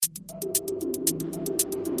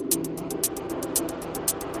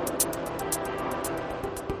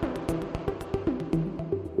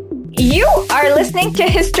You are listening to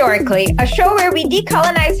Historically, a show where we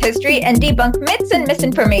decolonize history and debunk myths and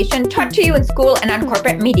misinformation taught to you in school and on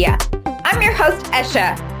corporate media. I'm your host,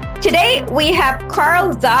 Esha. Today, we have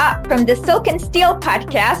Carl Zha from the Silk and Steel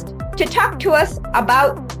podcast to talk to us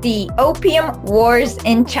about the opium wars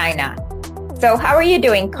in China. So how are you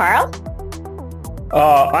doing, Carl?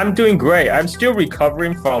 I'm doing great. I'm still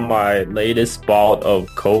recovering from my latest bout of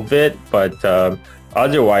COVID, but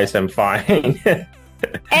otherwise I'm fine.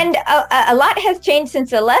 And a lot has changed since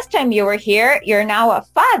the last time you were here. You're now a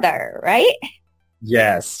father, right?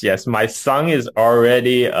 Yes. My son is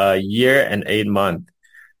already a year and 8 months.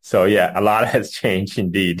 So yeah, a lot has changed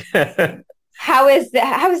indeed. How is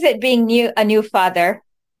it being a new father?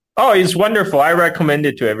 Oh, it's wonderful. I recommend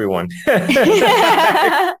it to everyone.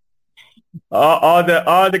 all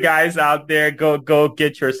the guys out there, go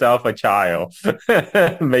get yourself a child.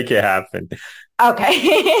 Make it happen.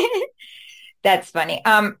 Okay. That's funny.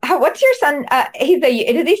 What's your son? Does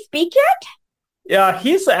he speak yet? Yeah,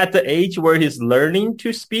 he's at the age where he's learning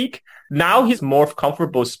to speak. Now he's more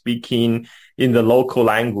comfortable speaking in the local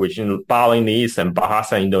language in Balinese and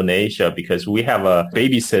Bahasa Indonesia because we have a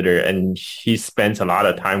babysitter and he spends a lot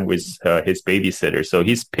of time with his babysitter. So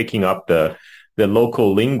he's picking up the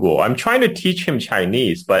local lingo. I'm trying to teach him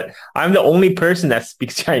Chinese, but I'm the only person that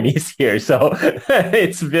speaks Chinese here. So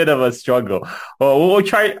it's a bit of a struggle. Well, we'll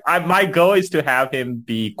try. My goal is to have him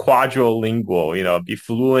be quadrilingual, be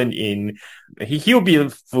fluent in, he'll be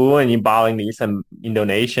fluent in Balinese and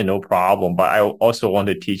Indonesian, no problem. But I also want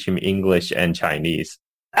to teach him English and Chinese.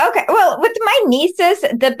 Okay. Well, with my nieces,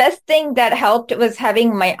 the best thing that helped was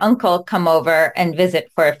having my uncle come over and visit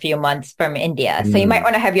for a few months from India. So you might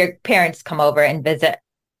want to have your parents come over and visit.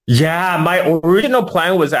 Yeah, my original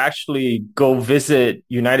plan was actually go visit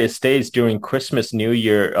United States during Christmas, New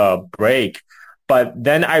Year break. But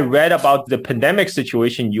then I read about the pandemic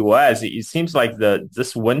situation in US. It seems like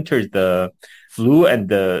this winter, the flu and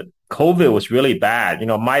the COVID was really bad.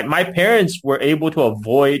 My parents were able to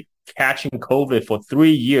avoid catching COVID for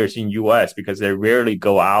 3 years in US because they rarely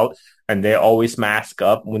go out and they always mask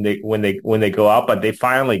up when they go out, but they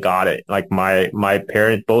finally got it. Like my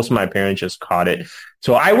parents, both my parents just caught it.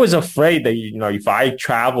 So I was afraid that, if I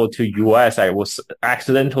travel to US, I was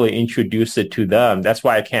accidentally introduce it to them. That's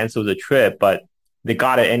why I canceled the trip, but they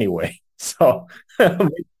got it anyway. So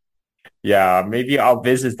yeah, maybe I'll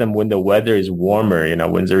visit them when the weather is warmer,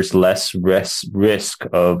 when there's less risk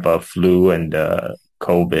of flu and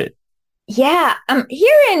COVID. Yeah.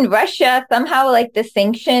 Here in Russia, somehow like the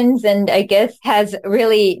sanctions and I guess has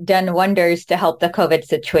really done wonders to help the COVID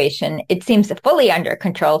situation. It seems fully under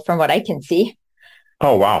control from what I can see.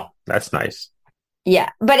 Oh, wow. That's nice. Yeah.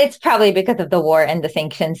 But it's probably because of the war and the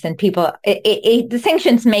sanctions and people, the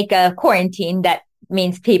sanctions make a quarantine. That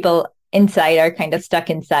means people inside are kind of stuck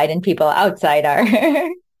inside and people outside are.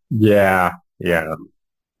 Yeah.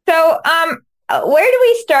 So, where do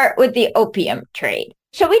we start with the opium trade?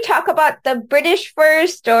 Shall we talk about the British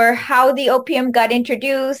first or how the opium got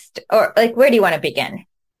introduced or where do you want to begin?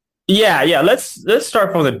 Yeah. Let's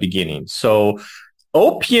start from the beginning. So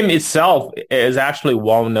opium itself is actually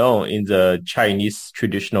well known in the Chinese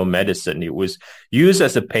traditional medicine. It was used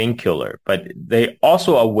as a painkiller, but they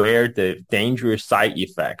also aware the dangerous side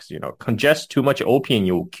effects. Ingest too much opium,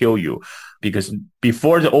 it will kill you because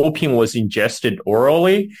before the opium was ingested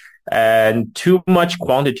orally, and too much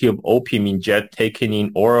quantity of opium taken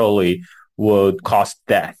in orally would cause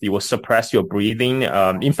death. It will suppress your breathing.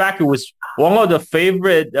 In fact, it was one of the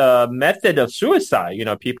favorite method of suicide.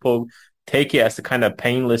 People take it as a kind of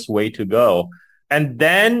painless way to go. And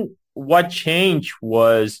then what changed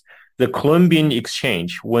was the Columbian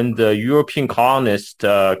Exchange when the European colonists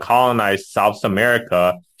colonized South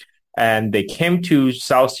America. And they came to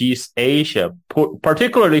Southeast Asia,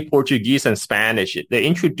 particularly Portuguese and Spanish. They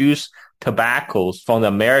introduced tobaccos from the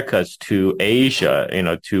Americas to Asia,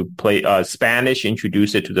 to play Spanish,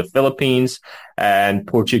 introduced it to the Philippines, and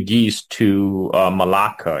Portuguese to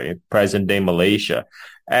Malacca, in present-day Malaysia.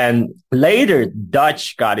 And later,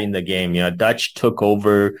 Dutch got in the game. Dutch took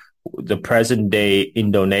over the present-day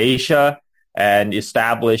Indonesia and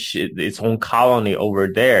established its own colony over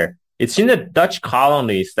there. It's in the Dutch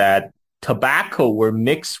colonies that tobacco were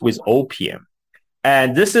mixed with opium.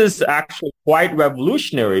 And this is actually quite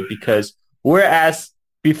revolutionary because whereas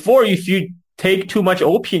before, if you take too much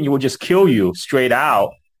opium, it will just kill you straight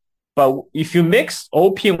out. But if you mix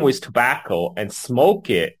opium with tobacco and smoke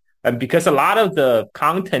it, and because a lot of the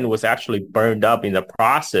content was actually burned up in the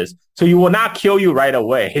process, so it will not kill you right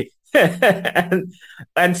away.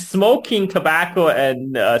 and smoking tobacco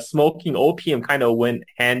and smoking opium kind of went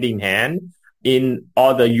hand in hand. in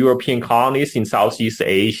all the European colonies in Southeast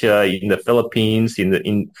Asia, in the Philippines,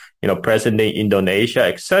 present-day Indonesia,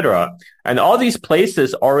 etc. And all these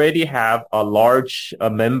places already have a large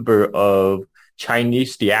member of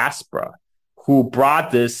Chinese diaspora who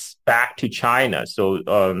brought this back to China. So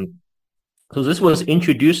this was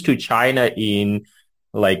introduced to China in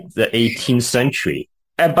like the 18th century.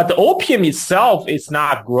 But the opium itself is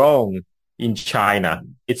not grown in China.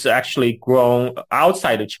 It's actually grown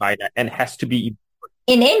outside of China and has to be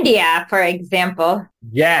in India, for example.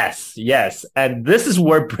 Yes. And this is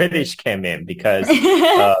where British came in because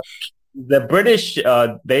the British,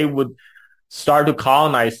 they would start to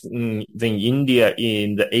colonize in India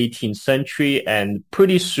in the 18th century, and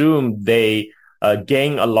pretty soon they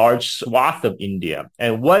gain a large swath of India.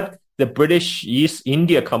 And what the British East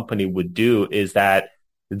India Company would do is that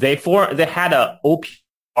they had opium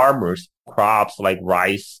farmers, crops like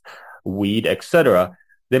rice, wheat, etc.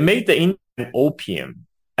 They made the Indian opium,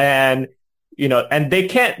 and they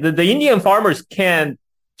can't. The Indian farmers can't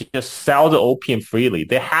just sell the opium freely.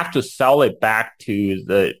 They have to sell it back to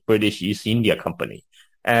the British East India Company,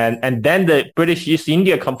 and then the British East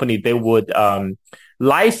India Company, they would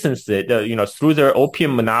license it, through their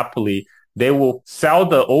opium monopoly. They will sell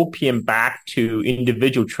the opium back to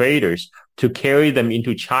individual traders to carry them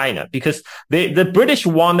into China, because the British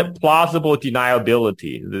wanted plausible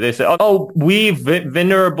deniability. They said, "Oh, we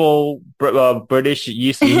venerable British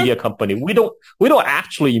East India Company, we don't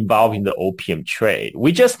actually involve in the opium trade.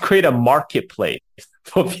 We just create a marketplace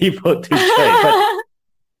for people to trade." But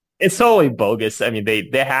it's totally bogus. I mean,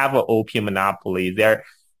 they have an opium monopoly.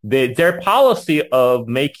 Their policy of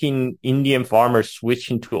making Indian farmers switch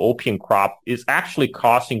into opium crop is actually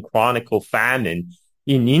causing chronic famine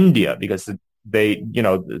in India, because they,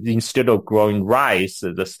 instead of growing rice,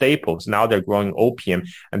 the staples, now they're growing opium,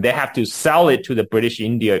 and they have to sell it to the British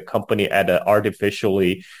India Company at an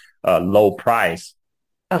artificially low price.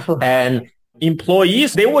 Oh. And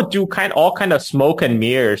employees, they would do all kind of smoke and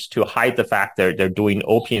mirrors to hide the fact that they're doing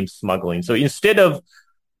opium smuggling. So instead of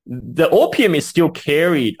the opium is still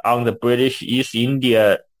carried on the British East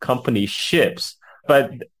India Company ships,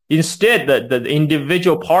 but instead the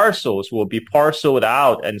individual parcels will be parceled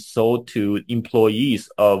out and sold to employees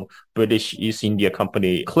of British East India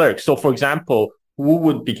Company clerks. So, for example, who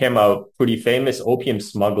would become a pretty famous opium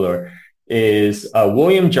smuggler is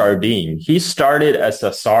William Jardine. He started as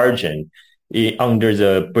a sergeant under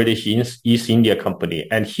the British East India Company,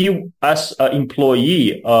 and he, as an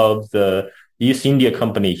employee of the East India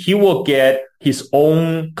Company, he will get his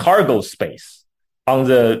own cargo space on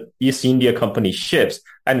the East India Company ships.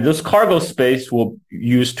 And this cargo space will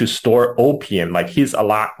use to store opium, like his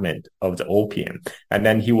allotment of the opium. And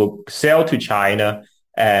then he will sell to China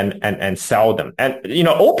and sell them. And,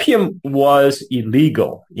 opium was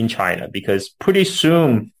illegal in China because pretty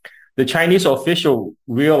soon the Chinese official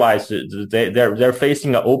realized that they're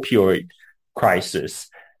facing an opioid crisis,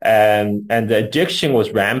 and the addiction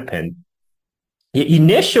was rampant.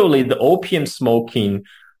 Initially, the opium smoking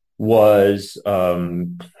was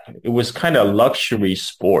it was kind of a luxury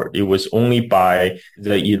sport. It was only by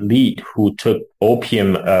the elite who took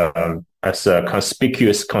opium as a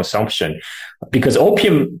conspicuous consumption, because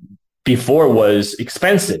opium before was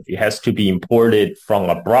expensive. It has to be imported from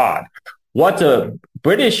abroad. What the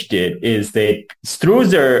British did is they, through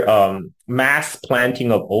their mass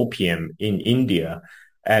planting of opium in India,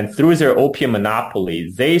 and through their opium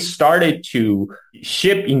monopoly, they started to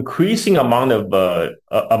ship increasing amount of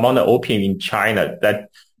opium in China that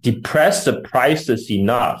depressed the prices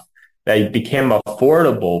enough that it became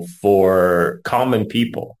affordable for common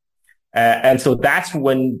people. And so that's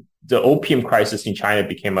when the opium crisis in China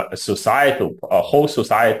became a whole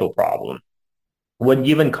societal problem, when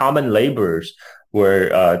even common laborers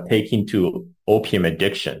were taken to opium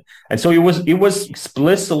addiction. And so it was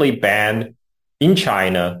explicitly banned in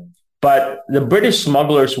China, but the British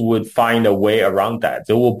smugglers would find a way around that.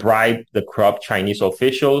 They will bribe the corrupt Chinese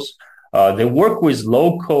officials. They work with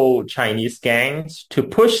local Chinese gangs to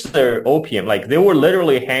push their opium. Like, they were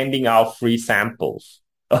literally handing out free samples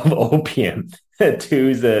of opium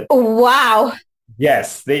to the... Wow.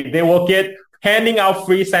 Yes, they will get handing out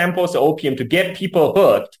free samples of opium to get people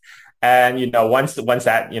hooked. And, once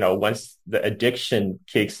the addiction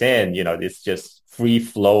kicks in, it's just free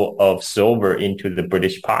flow of silver into the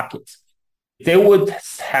British pockets. They would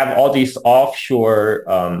have all these offshore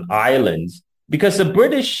islands, because the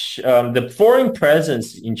British, the foreign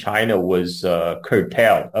presence in China was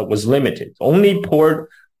curtailed, was limited. Only port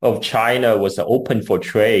of China was open for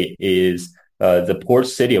trade is the port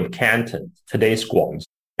city of Canton, today's Guangzhou.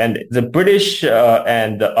 And the British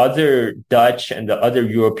and the other Dutch and the other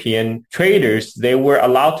European traders, they were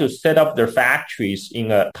allowed to set up their factories in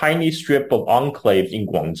a tiny strip of enclave in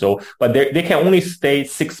Guangzhou, but they can only stay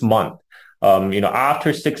 6 months.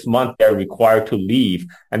 After 6 months, they're required to leave,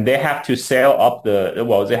 and they have to sail out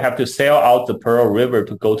the Pearl River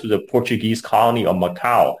to go to the Portuguese colony of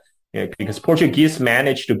Macau. Because Portuguese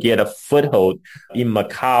managed to get a foothold in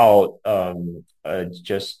Macau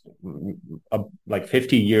like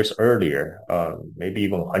 50 years earlier, maybe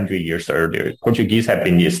even 100 years earlier. Portuguese had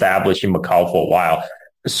been established in Macau for a while.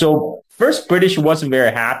 So first, British wasn't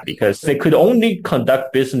very happy because they could only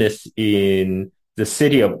conduct business in the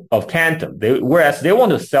city of Canton, whereas they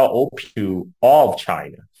want to sell opium to all of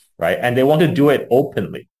China, right? And they want to do it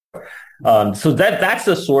openly. So that's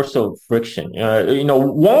the source of friction.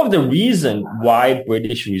 One of the reasons why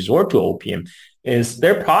British resort to opium is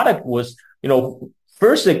their product was,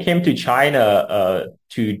 first they came to China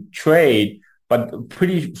to trade, but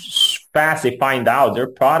pretty fast they find out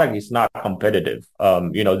their product is not competitive.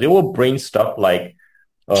 They will bring stuff like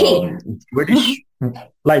British,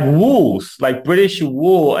 like wools, like British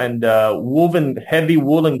wool and heavy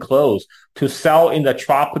woolen clothes to sell in the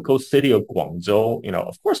tropical city of Guangzhou.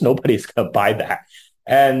 Of course, nobody's going to buy that.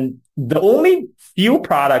 And the only few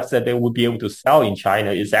products that they would be able to sell in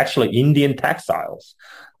China is actually Indian textiles.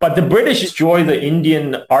 But the British enjoy the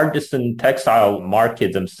Indian artisan textile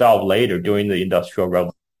market themselves later during the Industrial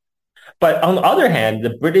Revolution. But on the other hand,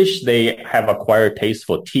 the British, they have acquired taste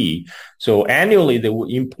for tea. So annually, they will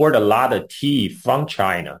import a lot of tea from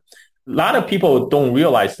China. A lot of people don't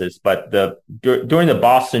realize this, but during the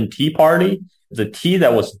Boston Tea Party, the tea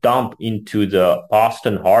that was dumped into the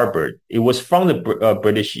Boston Harbor, it was from the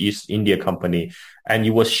British East India Company, and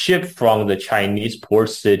it was shipped from the Chinese port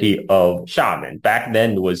city of Xiamen. Back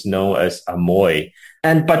then, it was known as Amoy.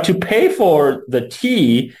 But to pay for the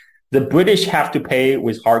tea, the British have to pay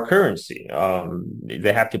with hard currency.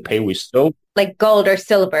 They have to pay with silver. Like gold or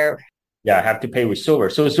silver. Yeah, have to pay with silver.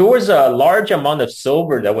 So there was a large amount of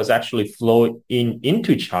silver that was actually flowing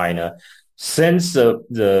into China since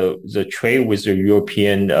the trade with the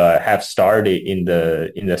European have started in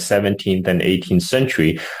the 17th and 18th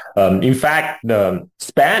century. In fact, the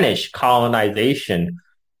Spanish colonization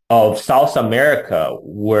of South America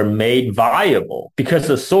were made viable because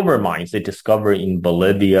of silver mines they discovered in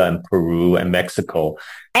Bolivia and Peru and Mexico.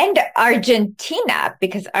 And Argentina,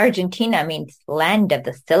 because Argentina means land of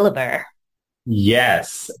the silver.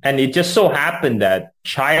 Yes. And it just so happened that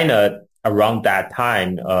China around that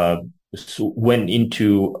time went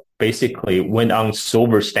on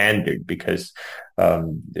silver standard because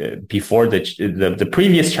before the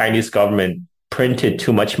previous Chinese government printed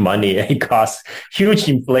too much money and it caused huge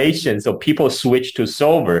inflation. So people switched to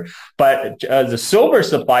silver. But the silver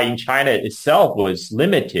supply in China itself was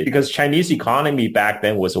limited because Chinese economy back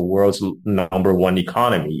then was the world's number one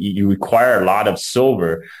economy. You require a lot of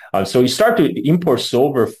silver. So you start to import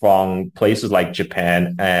silver from places like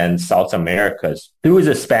Japan and South America. Through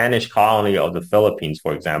the Spanish colony of the Philippines,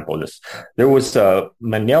 for example, there was a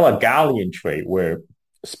Manila galleon trade where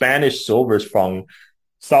Spanish silvers from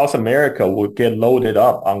South America would get loaded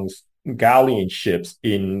up on galleon ships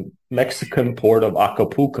in Mexican port of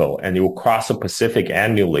Acapulco, and it will cross the Pacific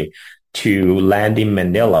annually to land in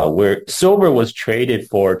Manila, where silver was traded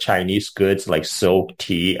for Chinese goods like soap,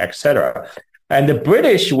 tea, etc. And the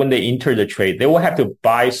British, when they enter the trade, they will have to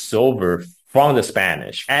buy silver from the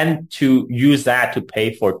Spanish and to use that to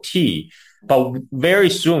pay for tea. But very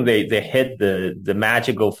soon they hit the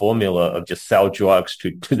magical formula of just sell drugs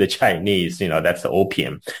to the Chinese. That's the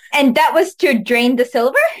opium. And that was to drain the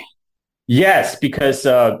silver? Yes, because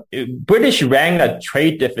British ran a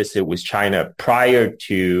trade deficit with China prior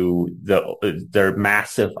to their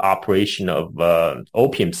massive operation of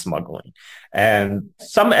opium smuggling. And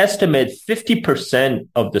some estimate 50%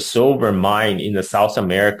 of the silver mined in the South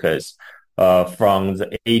Americas from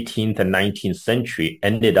the 18th and 19th century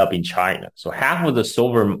ended up in China. So half of the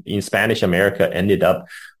silver in Spanish America ended up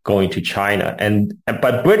going to China.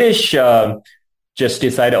 But British just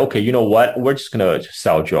decided, okay, you know what? We're just going to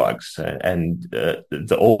sell drugs. And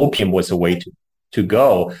the opium was a way to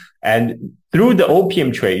go. And through the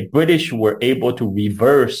opium trade, British were able to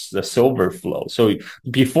reverse the silver flow. So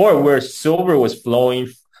before, where silver was flowing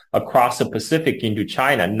across the Pacific into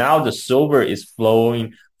China, now the silver is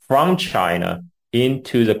flowing from China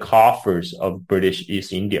into the coffers of British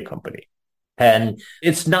East India Company. And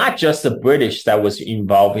it's not just the British that was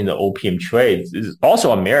involved in the opium trade. It's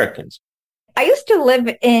also Americans. I used to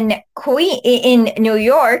live in New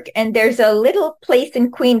York, and there's a little place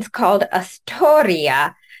in Queens called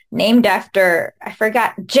Astoria, named after, I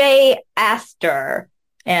forgot, J. Astor.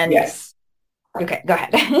 And Yes. okay, go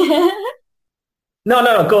ahead.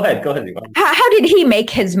 No. Go ahead. How did he make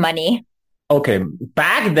his money? Okay,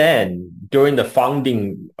 back then, during the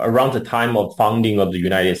founding, around the time of founding of the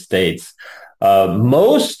United States,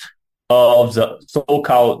 most of the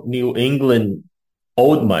so-called New England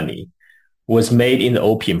old money was made in the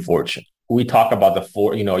opium fortune. We talk about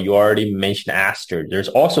you already mentioned Astor. There's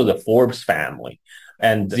also the Forbes family.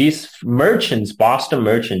 And these merchants, Boston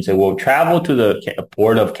merchants, they will travel to the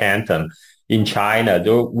port of Canton in China,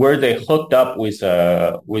 where they hooked up with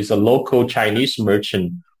a local Chinese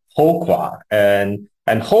merchant, Ho Kwa. And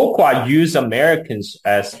Ho Kwa used Americans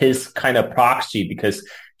as his kind of proxy because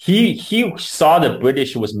he saw the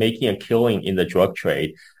British was making a killing in the drug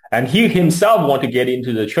trade. And he himself wanted to get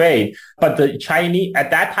into the trade, but at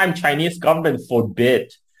that time, Chinese government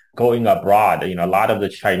forbid going abroad. A lot of the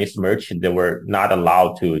Chinese merchants, they were not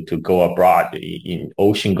allowed to go abroad in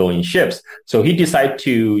ocean-going ships. So he decided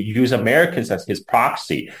to use Americans as his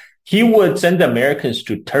proxy. He would send Americans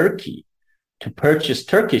to Turkey to purchase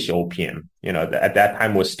Turkish opium. At that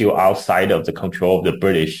time was still outside of the control of the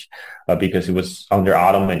British because it was under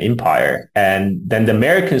Ottoman Empire. And then the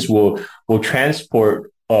Americans will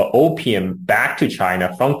transport opium back to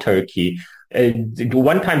China from Turkey.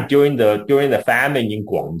 One time during the famine in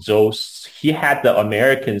Guangzhou, he had the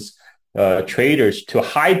Americans traders to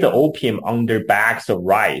hide the opium under bags of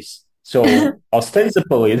rice. So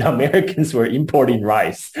ostensibly, the Americans were importing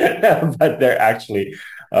rice, but they're actually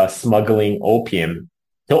smuggling opium.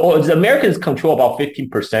 So the Americans control about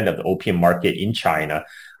 15% of the opium market in China.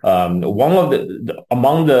 Among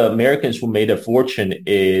the Americans who made a fortune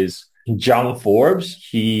is John Forbes.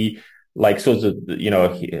 Many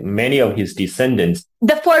of his descendants.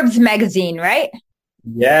 The Forbes magazine, right?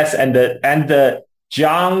 Yes, and the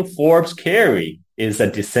John Forbes Carey is a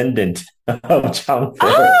descendant of John Forbes.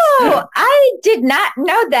 Oh, I did not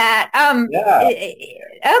know that. Yeah.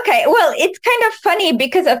 Okay, well, it's kind of funny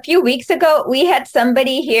because a few weeks ago we had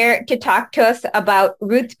somebody here to talk to us about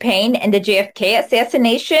Ruth Paine and the JFK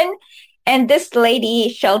assassination, and this lady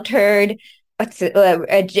sheltered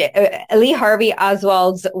Lee Harvey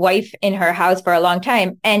Oswald's wife in her house for a long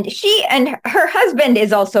time. And she and her husband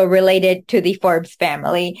is also related to the Forbes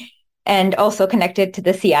family and also connected to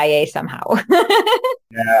the CIA somehow.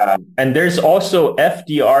 Yeah. And there's also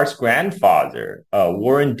FDR's grandfather,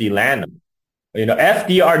 Warren Delano.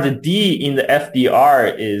 FDR, the D in the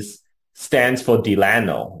FDR stands for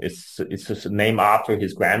Delano. It's just named after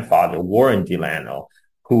his grandfather, Warren Delano,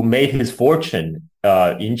 who made his fortune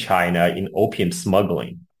in China in opium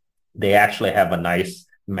smuggling. They actually have a nice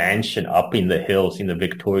mansion up in the hills in the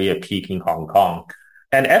Victoria Peak in Hong Kong.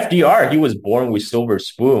 And FDR, he was born with silver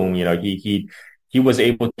spoon. He was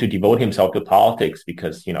able to devote himself to politics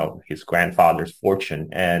because, his grandfather's fortune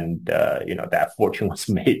and, that fortune was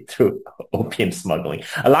made through opium smuggling.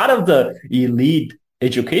 A lot of the elite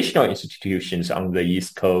educational institutions on the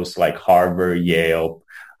East Coast, like Harvard, Yale,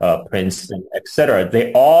 Princeton, etc.,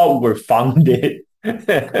 they all were founded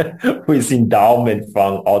with endowment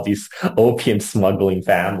from all these opium smuggling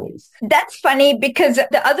families. That's funny because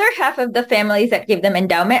the other half of the families that gave them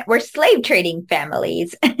endowment were slave trading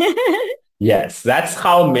families. Yes, that's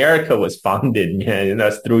how America was founded,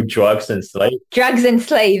 through drugs and slaves. Drugs and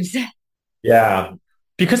slaves. Yeah.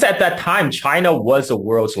 Because at that time, China was the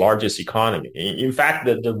world's largest economy. In fact,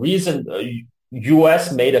 the reason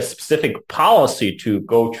U.S. made a specific policy to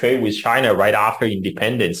go trade with China right after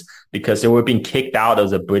independence because they were being kicked out of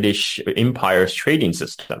the British Empire's trading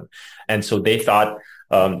system. And so they thought,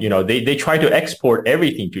 they tried to export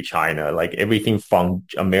everything to China, like everything from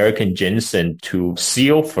American ginseng to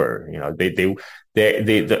seal fur.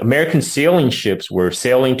 The American sailing ships were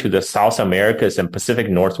sailing to the South Americas and Pacific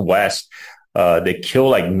Northwest. They kill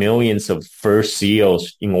like millions of fur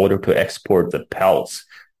seals in order to export the pelts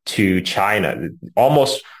to China,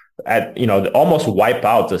 almost wipe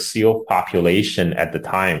out the seal population at the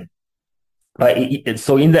time. But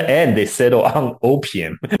so in the end, they settle on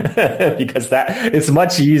opium because that is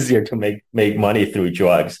much easier to make money through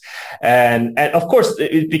drugs. And of course,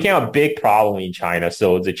 it became a big problem in China.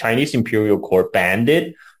 So the Chinese Imperial Court banned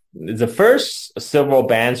it. The first several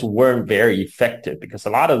bans weren't very effective because a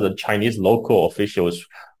lot of the Chinese local officials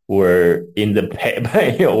were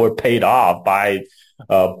were paid off by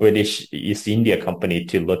British East India Company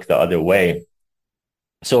to look the other way.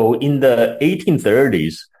 So in the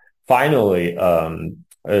 1830s, finally,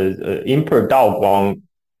 Emperor Dao Guang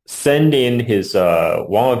sent in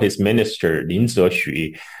one of his ministers, Lin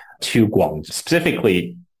Zexu, to Guangzhou,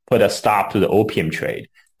 specifically put a stop to the opium trade.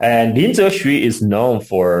 And Lin Zexu is known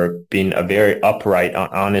for being a very upright,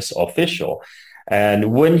 honest official.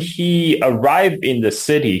 And when he arrived in the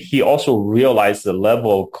city, he also realized the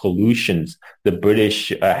level of collusions the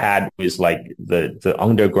British had with like the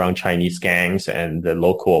underground Chinese gangs and the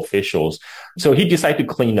local officials. So he decided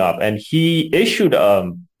to clean up, and he issued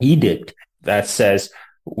an edict that says,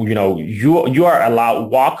 you are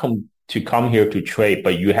welcome to come here to trade,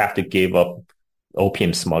 but you have to give up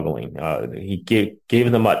opium smuggling. He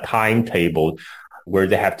gave them a timetable where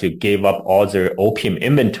they have to give up all their opium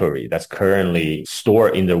inventory that's currently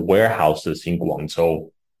stored in the warehouses in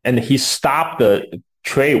Guangzhou. And he stopped the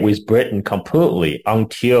trade with Britain completely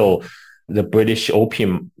until the British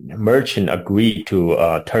opium merchant agreed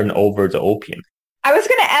to turn over the opium. I was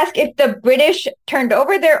going to ask if the British turned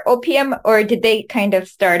over their opium, or did they kind of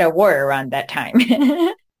start a war around that time?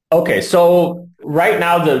 Okay, so right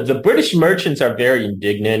now the British merchants are very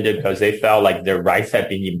indignant because they felt like their rights had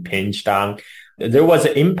been impinged on. There was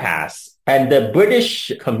an impasse, and the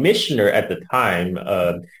British commissioner at the time,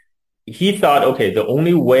 he thought, okay, the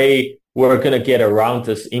only way we're going to get around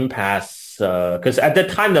this impasse, because at the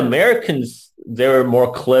time the Americans, they were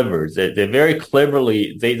more clever. They very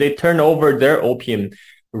cleverly, they turned over their opium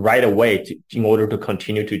right away in order to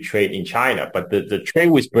continue to trade in China. But the trade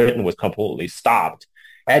with Britain was completely stopped.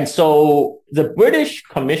 And so the British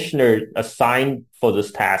commissioner assigned for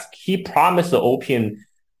this task, he promised the opium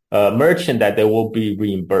merchant that they will be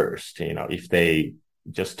reimbursed, if they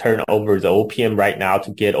just turn over the opium right now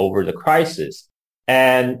to get over the crisis.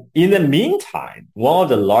 And in the meantime, one of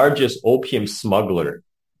the largest opium smuggler,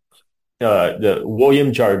 the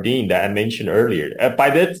William Jardine that I mentioned earlier, by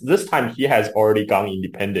this time he has already gone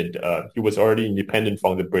independent. He was already independent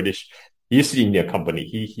from the British East India Company.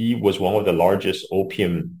 He was one of the largest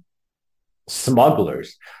opium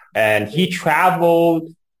smugglers, and he traveled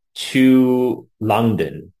to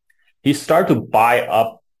London. He started to buy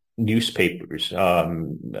up newspapers,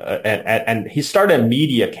 and he started a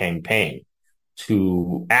media campaign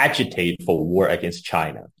to agitate for war against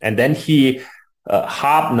China. And then he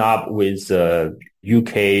hobnobbed with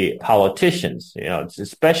UK politicians,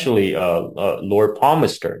 especially Lord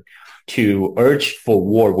Palmerston, to urge for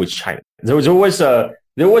war with China. There was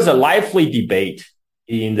a lively debate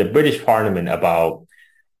in the British Parliament about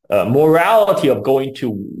morality of going to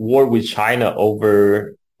war with China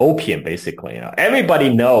over opium. Basically,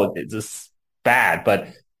 everybody knows it's bad, but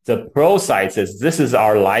the pro side says this is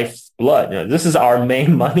our life's blood. This is our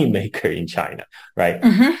main money maker in China, right?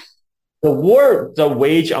 Mm-hmm. The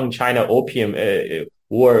wage on China opium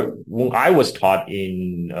war, when I was taught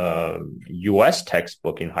in U.S.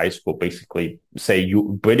 textbook in high school, basically say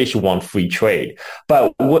British want free trade.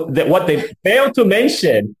 But what they failed to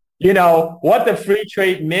mention, what the free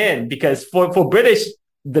trade meant, because for British,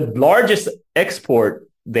 the largest export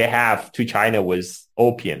they have to China was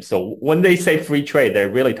opium. So when they say free trade, they're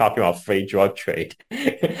really talking about free drug trade.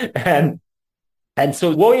 And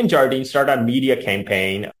so William Jardine started a media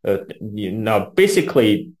campaign,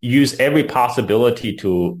 basically use every possibility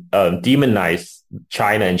to demonize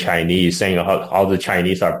China and Chinese, saying how the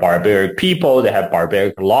Chinese are barbaric people, they have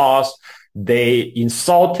barbaric laws. They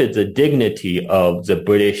insulted the dignity of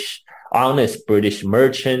the honest British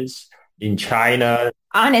merchants in China.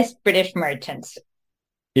 Honest British merchants.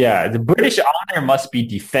 Yeah, the British honor must be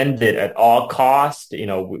defended at all costs.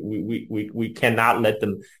 We cannot let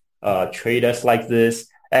them trade us like this.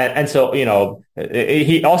 And so,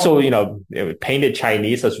 he also, painted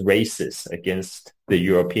Chinese as racist against the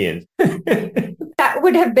Europeans. That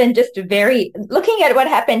would have been just looking at what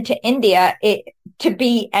happened to India, to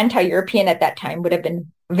be anti-European at that time would have been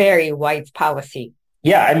very wise policy.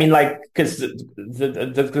 Yeah, I mean, because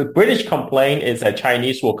the British complaint is that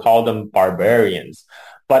Chinese will call them barbarians.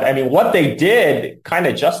 But I mean, what they did kind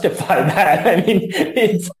of justified that. I mean,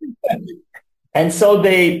 and so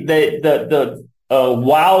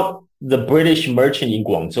while the British merchant in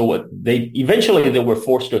Guangzhou, they were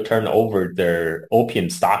forced to turn over their opium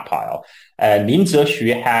stockpile. And Lin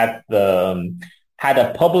Zexu had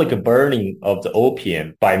a public burning of the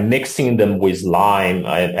opium by mixing them with lime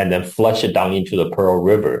and then flush it down into the Pearl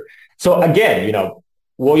River. So again,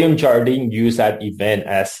 William Jardine used that event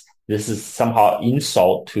as this is somehow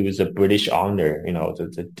insult to the British honor.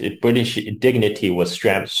 The British dignity was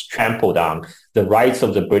trampled on. The rights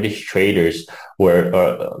of the British traders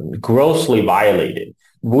were grossly violated.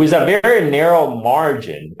 With a very narrow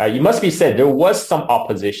margin, it must be said, there was some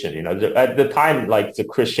opposition. At the time, the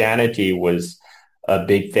Christianity was a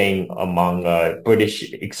big thing among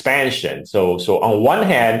British expansion. So on one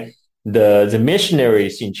hand, the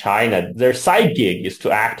missionaries in China, their side gig is to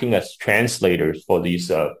acting as translators for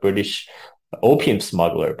these British opium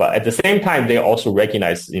smuggler. But at the same time, they also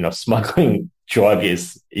recognize, smuggling drug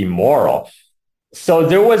is immoral. So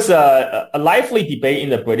there was a lively debate in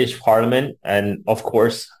the British Parliament, and of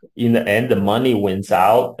course, in the end, the money wins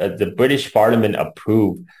out. The British Parliament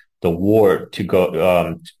approved the war to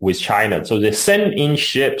go with China. So they sent in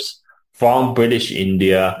ships from British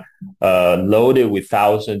India, loaded with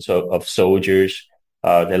thousands of soldiers.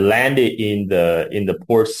 They landed in the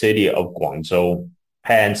port city of Guangzhou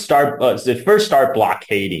and they first start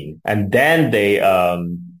blockading, and then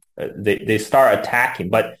they start attacking,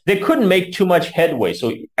 but they couldn't make too much headway.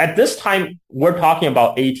 So at this time, we're talking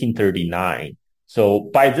about 1839. So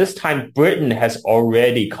by this time, Britain has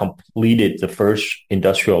already completed the first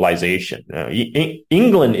industrialization.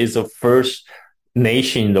 England is the first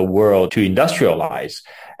nation in the world to industrialize,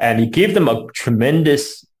 and it gave them a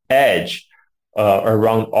tremendous edge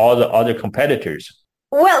around all the other competitors.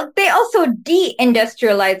 Well, they also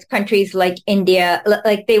deindustrialized countries like India,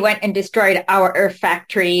 like they went and destroyed our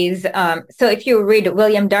factories. So if you read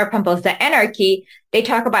William Dalrymple's The Anarchy, they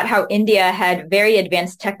talk about how India had very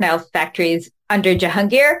advanced textile factories under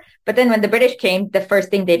Jahangir. But then when the British came, the first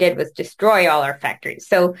thing they did was destroy all our factories.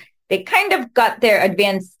 So they kind of got their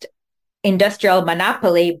advanced industrial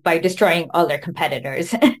monopoly by destroying all their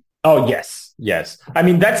competitors. Oh, yes, yes. I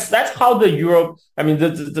mean, that's how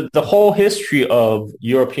the whole history of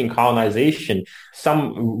European colonization,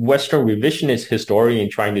 some Western revisionist historian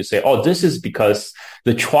trying to say, oh, this is because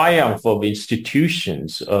the triumph of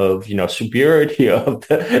institutions, of, superiority of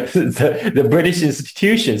the British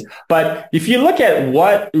institutions. But if you look at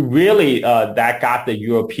what really that got the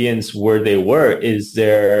Europeans where they were, is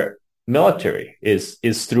their military, is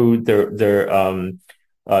through their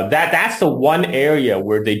that's the one area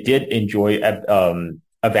where they did enjoy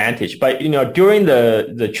advantage. But during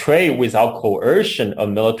the trade without coercion of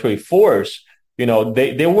military force,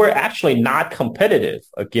 they were actually not competitive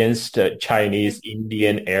against Chinese,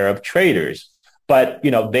 Indian, Arab traders. But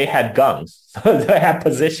they had guns, they had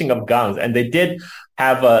possession of guns, and they did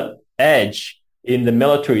have an edge in the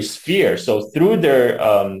military sphere. So through their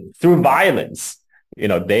through violence,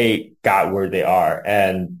 they got where they are.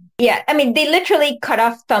 And yeah, I mean, they literally cut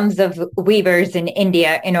off thumbs of weavers in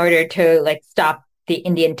India in order to stop the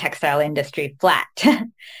Indian textile industry flat.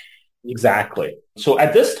 Exactly. So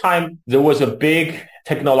at this time, there was a big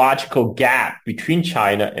technological gap between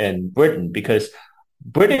China and Britain because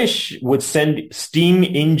British would send steam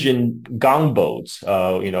engine gunboats.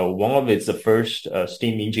 One of it's the first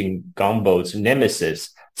steam engine gunboats,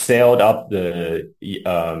 Nemesis, sailed up the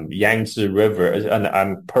Yangtze River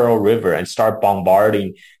and Pearl River and start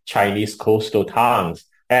bombarding Chinese coastal towns.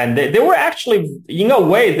 And they were actually, in a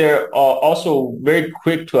way, they're also very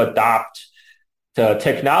quick to adopt the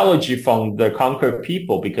technology from the conquered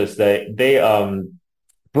people because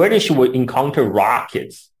British would encounter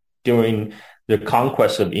rockets during the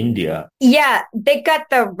conquest of India. Yeah, they got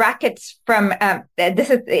the rockets from, this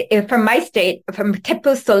is from my state, from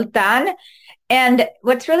Tipu Sultan. And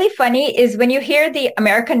what's really funny is when you hear the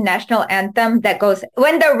American national anthem that goes,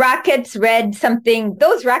 when the rockets read something,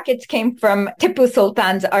 those rockets came from Tipu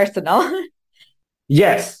Sultan's arsenal.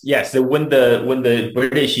 Yes. When the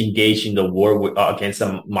British engaged in the war against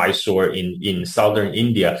Mysore in southern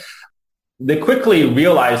India, they quickly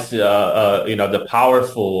realized, the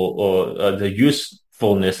powerful, the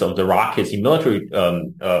usefulness of the rockets in military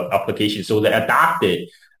applications. So they adopted.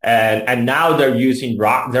 And now they're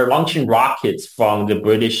they're launching rockets from the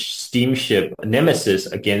British steamship Nemesis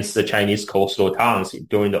against the Chinese coastal towns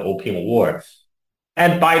during the Opium War.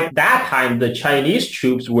 And by that time, the Chinese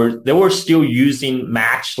troops were still using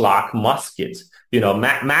matchlock muskets.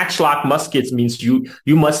 Matchlock muskets means you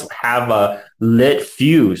must have a lit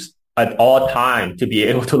fuse at all time to be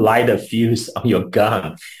able to light a fuse on your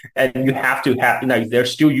gun. And you have to have, they're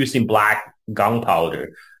still using black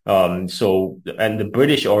gunpowder. And the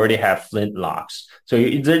British already have flintlocks. So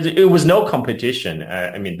it was no competition.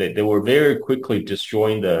 They were very quickly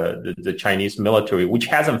destroying the Chinese military, which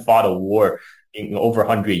hasn't fought a war in over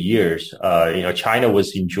 100 years. China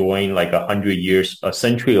was enjoying like 100 years, a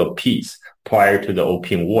century of peace prior to the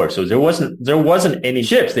Opium War. So there wasn't any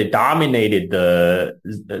ships. They dominated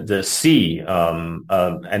the sea.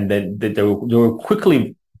 And then they were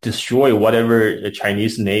quickly destroy whatever the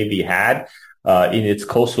Chinese Navy had in its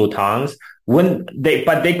coastal towns. But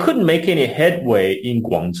they couldn't make any headway in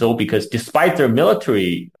Guangzhou because despite their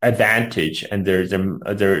military advantage and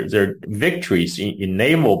their victories in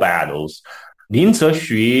naval battles,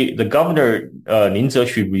 the governor Lin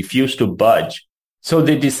Zexu refused to budge. So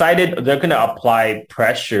they decided they're going to apply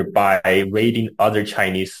pressure by raiding other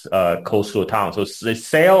Chinese coastal towns. So they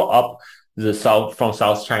sail up from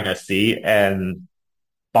South China Sea and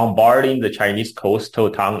bombarding the Chinese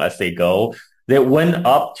coastal town as they go. They went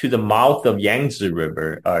up to the mouth of Yangtze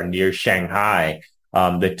River near Shanghai.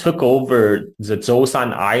 They took over the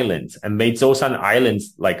Zhoushan Islands and made Zhoushan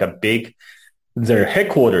Islands like their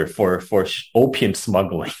headquarters for opium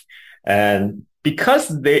smuggling. And because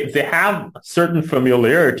they have certain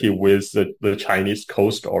familiarity with the Chinese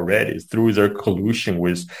coast already through their collusion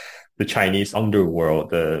with the Chinese underworld,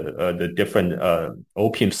 the different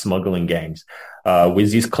opium smuggling gangs,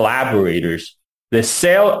 with these collaborators, they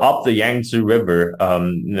sail up the Yangtze River,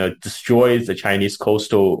 destroys the Chinese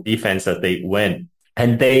coastal defense as they went.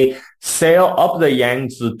 And they sail up the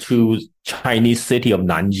Yangtze to Chinese city of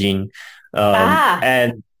Nanjing.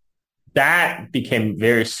 And that became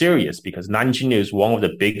very serious because Nanjing is one of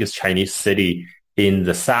the biggest Chinese city in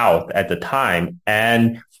the south at the time.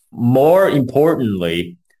 And more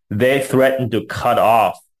importantly, they threatened to cut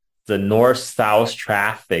off the north-south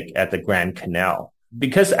traffic at the Grand Canal.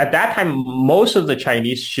 Because at that time, most of the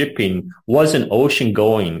Chinese shipping wasn't ocean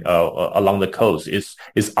going along the coast. It's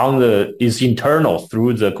internal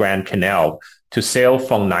through the Grand Canal to sail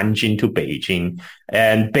from Nanjing to Beijing.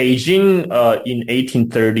 And Beijing in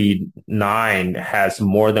 1839 has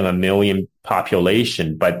more than 1 million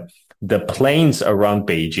population, but the plains around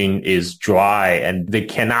Beijing is dry and they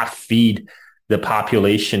cannot feed the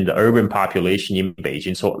urban population in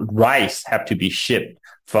Beijing. So rice have to be shipped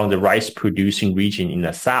from the rice producing region in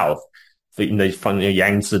the south, from the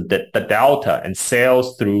Yangtze Delta, and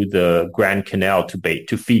sails through the Grand Canal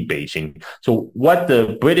to feed Beijing. So what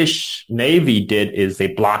the British Navy did is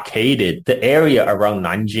they blockaded the area around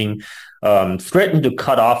Nanjing, threatened to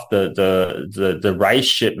cut off the rice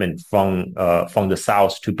shipment from the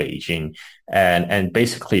south to Beijing, and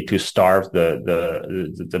basically to starve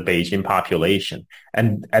the Beijing population.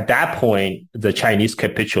 And at that point, the Chinese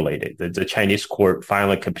capitulated. The Chinese court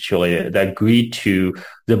finally capitulated. They agreed to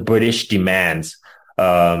the British demands.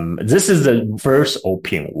 This is the first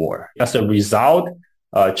Opium War. As a result,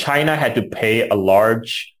 China had to pay a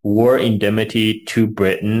large war indemnity to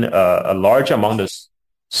Britain. A large amount of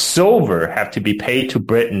silver have to be paid to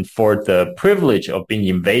Britain for the privilege of being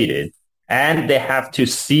invaded. And they have to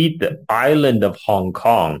cede the island of Hong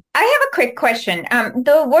Kong. I have a quick question.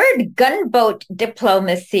 The word gunboat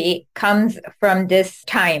diplomacy comes from this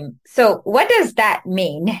time. So what does that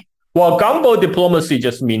mean? Well, gunboat diplomacy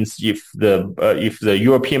just means if the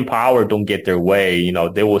European power don't get their way,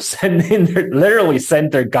 they will literally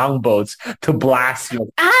send their gunboats to blast you.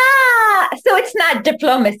 So it's not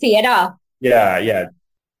diplomacy at all. Yeah.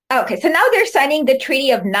 Okay, so now they're signing the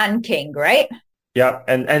Treaty of Nanking, right? Yeah,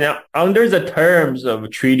 and under the terms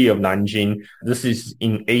of Treaty of Nanjing, this is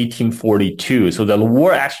in 1842. So the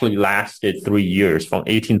war actually lasted 3 years, from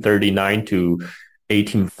 1839 to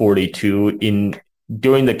 1842.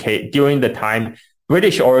 During the time,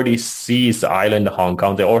 British already seized the island of Hong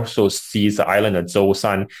Kong. They also seized the island of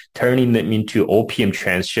Zhoushan, turning them into opium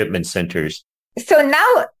transshipment centers. So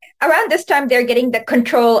now, around this time, they're getting the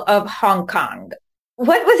control of Hong Kong.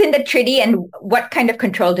 What was in the treaty and what kind of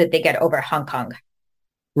control did they get over Hong Kong?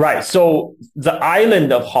 Right. So the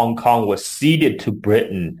island of Hong Kong was ceded to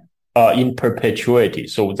Britain in perpetuity.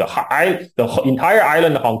 So the entire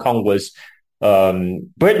island of Hong Kong was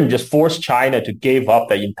Britain just forced China to give up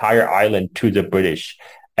the entire island to the British.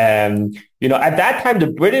 And at that time, the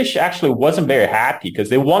British actually wasn't very happy because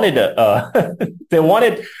they wanted the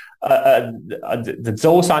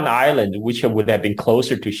Zhoushan Island, which would have been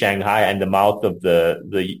closer to Shanghai and the mouth of the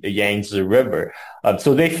Yangtze River.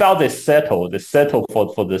 So they felt they settled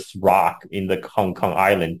for this rock in the Hong Kong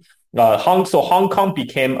island. So Hong Kong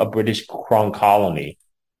became a British crown colony.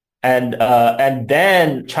 And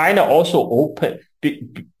then China also opened,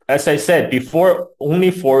 as I said before,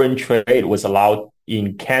 only foreign trade was allowed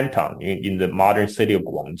in Canton, in the modern city of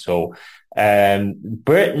Guangzhou. And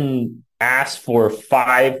Britain asked for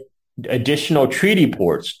 5 additional treaty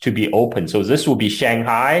ports to be open. So this will be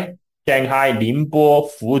Shanghai, Ningbo,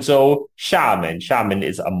 Fuzhou, Xiamen. Xiamen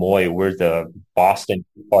is Amoy, where the Boston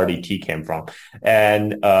Party tea came from,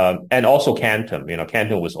 and also Canton.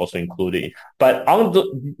 Canton was also included. But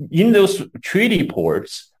in those treaty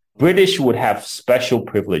ports, British would have special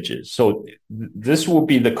privileges. So this will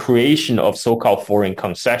be the creation of so-called foreign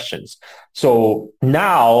concessions. So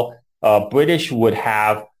now British would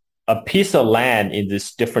have a piece of land in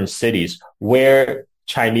these different cities where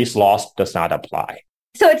Chinese laws does not apply.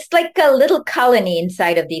 So it's like a little colony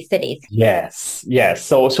inside of these cities. Yes.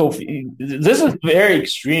 So this is very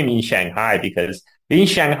extreme in Shanghai because in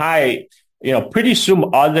Shanghai, pretty soon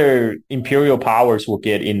other imperial powers will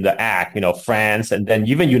get in the act, France and then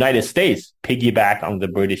even United States piggyback on the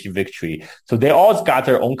British victory. So they all got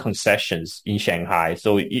their own concessions in Shanghai.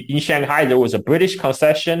 So in Shanghai, there was a British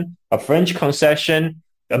concession, a French concession,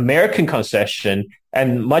 American concession,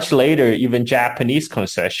 and much later, even Japanese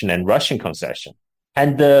concession and Russian concession.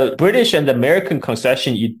 And the British and the American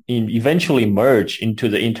concession eventually merged into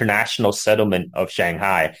the international settlement of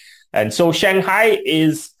Shanghai. And so Shanghai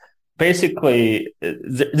is basically,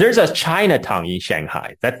 there's a Chinatown in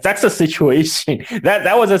Shanghai. That's a situation.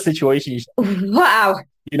 That was a situation. Wow.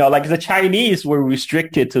 Like the Chinese were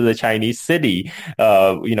restricted to the Chinese city,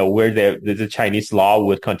 where the Chinese law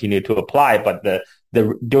would continue to apply. But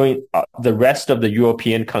during the rest of the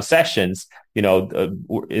European concessions,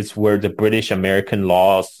 is where the British American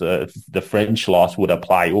laws, the French laws would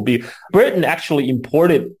apply. It will be Britain actually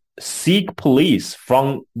imported Sikh police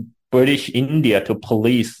from British India to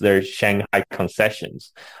police their Shanghai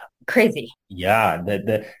concessions. Crazy. Yeah.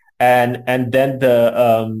 And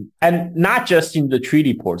not just in the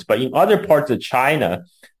treaty ports, but in other parts of China,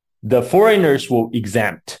 the foreigners will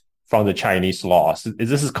exempt from the Chinese laws.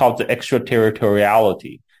 This is called the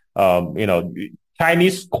extraterritoriality.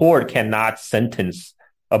 Chinese court cannot sentence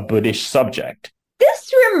a British subject.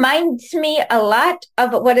 This reminds me a lot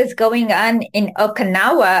of what is going on in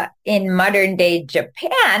Okinawa in modern day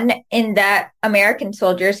Japan, in that American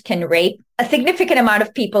soldiers can rape a significant amount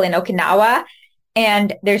of people in Okinawa,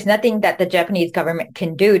 and there's nothing that the Japanese government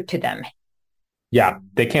can do to them. Yeah,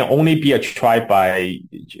 they can only be tried by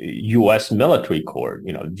U.S. military court,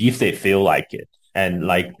 if they feel like it. And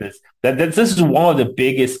like this is one of the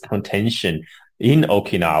biggest contention in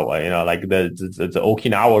Okinawa. Like the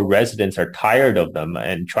Okinawa residents are tired of them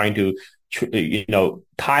and trying to,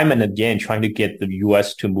 time and again trying to get the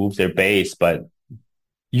U.S. to move their base, but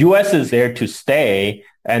U.S. is there to stay.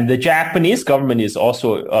 And the Japanese government is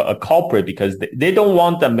also a culprit because they don't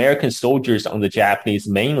want the American soldiers on the Japanese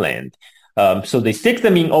mainland. So they stick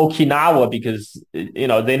them in Okinawa because,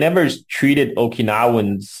 they never treated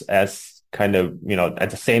Okinawans as kind of, at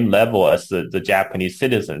the same level as the Japanese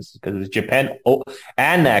citizens, because Japan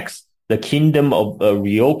annexed the kingdom of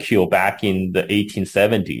Ryukyu back in the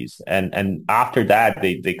 1870s. And after that,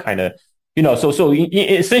 they kind of, so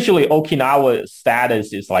essentially Okinawa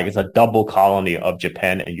status is like it's a double colony of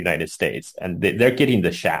Japan and United States, and they're getting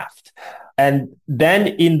the shaft. And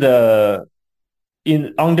then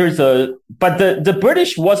but the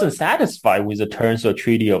British wasn't satisfied with the terms of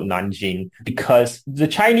Treaty of Nanjing because the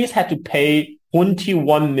Chinese had to pay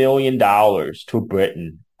 $21 million to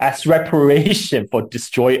Britain as reparation for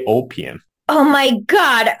destroyed opium. Oh my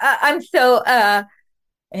God. I'm so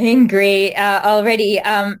angry already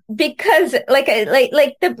because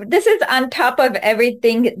this is on top of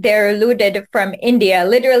everything they're looted from India.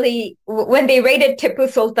 Literally, when they raided Tipu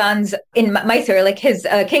Sultan's in Mysore, like his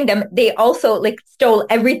kingdom, they also stole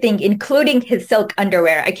everything, including his silk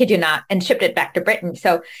underwear. I kid you not, and shipped it back to Britain.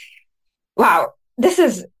 So, wow, this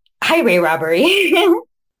is highway robbery.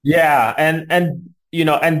 Yeah, and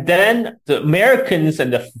then the Americans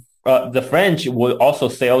and the French would also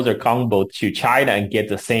sail their gunboat to China and get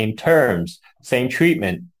the same terms, same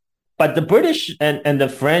treatment. But the British and the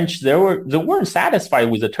French, they weren't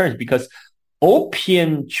satisfied with the terms because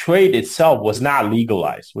opium trade itself was not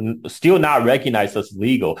legalized, still not recognized as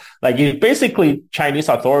legal. Basically, Chinese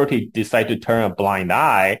authority decide to turn a blind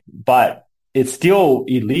eye, but it's still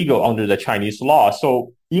illegal under the Chinese law.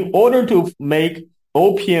 So in order to make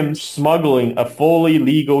opium smuggling a fully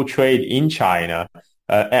legal trade in China,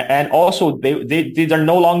 and also, they are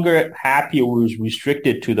no longer happy or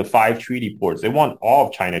restricted to the 5 treaty ports. They want all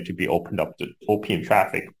of China to be opened up to opium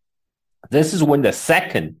traffic. This is when the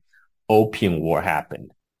second opium war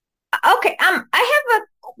happened. Okay,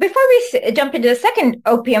 before we jump into the second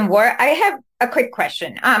opium war, I have a quick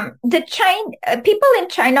question. People in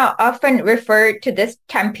China often refer to this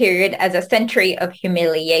time period as a century of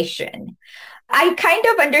humiliation. I kind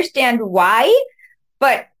of understand why,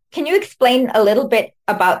 but can you explain a little bit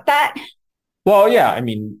about that? Well, yeah. I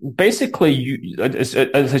mean, basically, you, as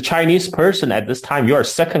a Chinese person at this time, you're a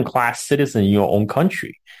second-class citizen in your own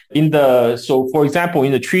country. So, for example,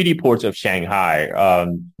 in the treaty ports of Shanghai,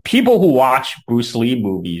 people who watch Bruce Lee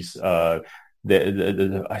movies, I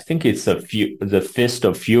think it's the Fist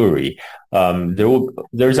of Fury.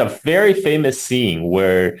 There's a very famous scene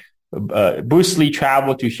where Bruce Lee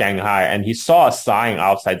traveled to Shanghai and he saw a sign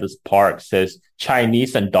outside this park says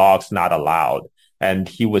Chinese and dogs not allowed. And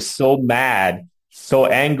he was so mad, so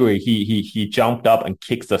angry, he jumped up and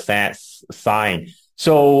kicked the sign.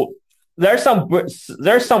 So there's some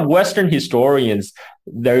Western historians,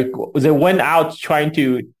 they went out trying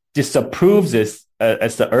to disapproves this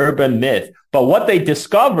as the urban myth. But what they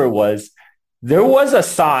discovered was there was a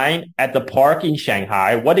sign at the park in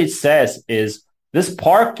Shanghai. What it says is this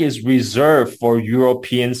park is reserved for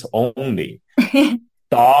Europeans only.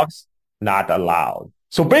 Dogs not allowed.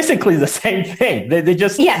 So basically the same thing. They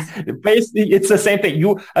just, basically it's the same thing.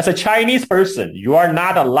 You, as a Chinese person, you are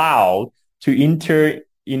not allowed to enter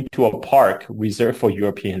into a park reserved for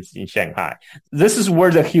Europeans in Shanghai. This is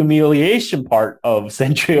where the humiliation part of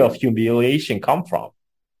Century of Humiliation come from.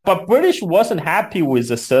 But British wasn't happy with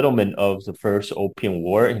the settlement of the First Opium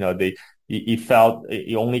War. He felt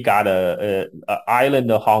he only got a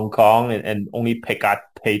island of Hong Kong and only got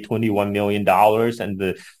paid $21 million, and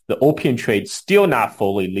the opium trade still not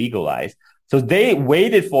fully legalized. So they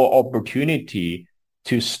waited for opportunity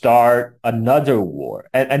to start another war.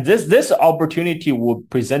 And this opportunity would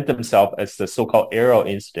present themselves as the so-called Arrow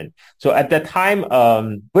incident. So at that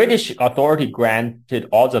time, British authority granted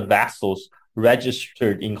all the vassals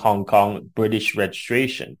registered in Hong Kong British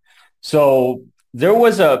registration. So there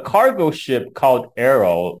was a cargo ship called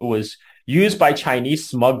Arrow. It was used by Chinese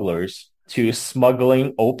smugglers to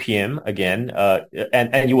smuggling opium again,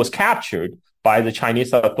 and it was captured by the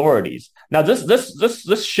Chinese authorities. Now,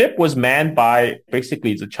 this ship was manned by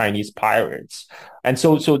basically the Chinese pirates, and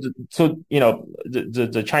so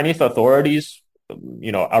the Chinese authorities,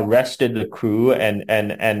 arrested the crew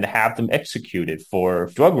and have them executed for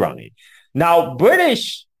drug running. Now,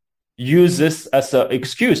 British use this as an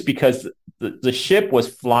excuse because the ship was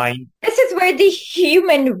flying. This is where the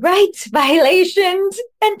human rights violations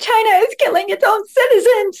and China is killing its own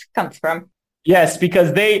citizens comes from. Yes,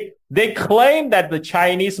 because they claim that the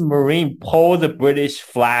Chinese Marine pulled the British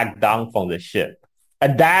flag down from the ship.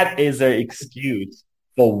 And that is their excuse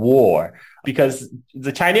for war, because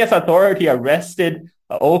the Chinese authority arrested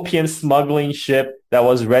an opium smuggling ship that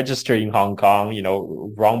was registered in Hong Kong,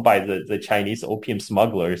 run by the Chinese opium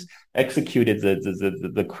smugglers, executed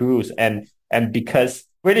the crews. And because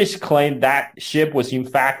British claimed that ship was in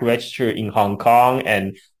fact registered in Hong Kong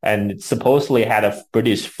and supposedly had a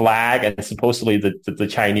British flag, and supposedly the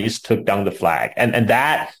Chinese took down the flag. And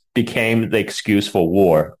that became the excuse for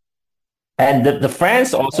war. And the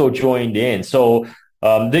France also joined in. So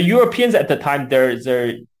the Europeans at the time,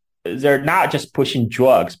 they're not just pushing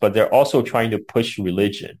drugs, but they're also trying to push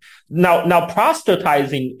religion. Now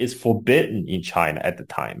proselytizing is forbidden in China at the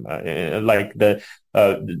time. Like the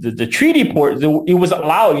treaty port, it was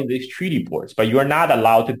allowed in these treaty ports, but you are not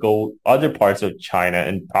allowed to go other parts of China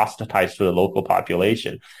and proselytize to the local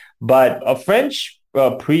population. But a French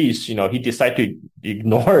priest, he decided to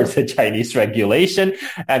ignore the Chinese regulation,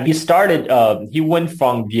 and he went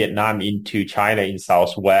from Vietnam into China in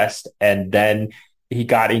Southwest, and then he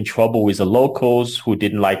got in trouble with the locals who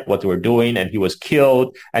didn't like what they were doing, and he was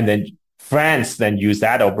killed. And then France then used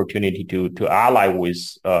that opportunity to ally with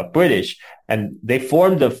British, and they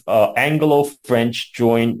formed the Anglo-French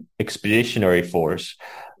Joint Expeditionary Force,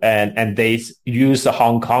 and they used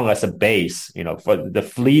Hong Kong as a base, for the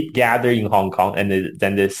fleet gathered in Hong Kong, and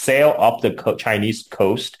then they sail up the Chinese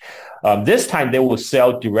coast. This time they will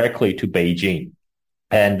sail directly to Beijing.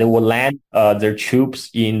 And they will land their troops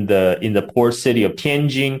in the port city of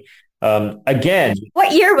Tianjin. Again,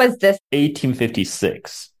 what year was this?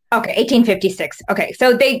 1856. Okay, 1856. Okay,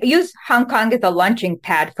 so they used Hong Kong as a launching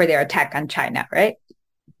pad for their attack on China, right?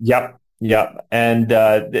 Yep. And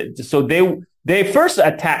so they first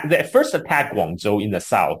attacked Guangzhou in the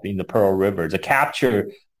south, in the Pearl River. The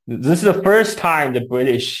capture. This is the first time the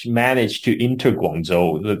British managed to enter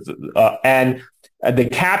Guangzhou, and they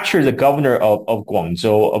captured the governor of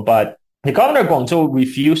Guangzhou, but the governor of Guangzhou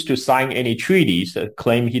refused to sign any treaties,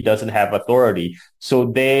 claimed he doesn't have authority. So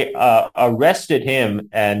they arrested him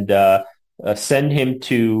and sent him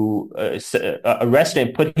arrest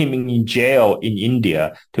him, put him in jail in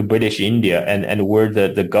India, to British India, and where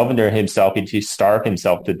the governor himself, he starved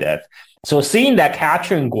himself to death. So seeing that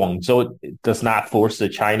capturing Guangzhou does not force the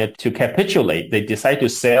China to capitulate, they decide to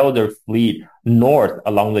sail their fleet north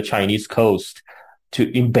along the Chinese coast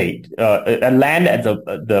to invade and land at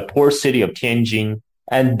the port city of Tianjin.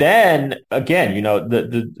 And then again,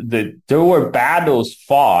 there were battles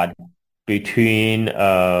fought between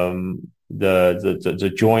the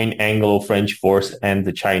joint Anglo-French force and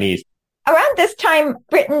the Chinese. Around this time,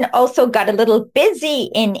 Britain also got a little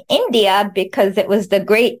busy in India because it was the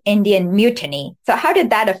Great Indian Mutiny. So how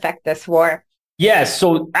did that affect this war? Yes,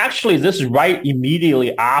 so actually this is right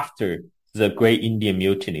immediately after the Great Indian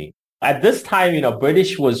Mutiny. At this time,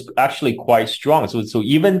 British was actually quite strong. So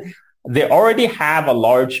even they already have a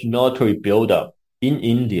large military buildup in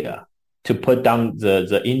India. to put down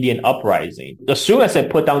the Indian uprising. As soon as they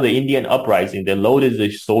put down the Indian uprising, they loaded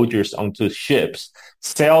the soldiers onto ships,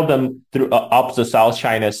 sailed them through up the South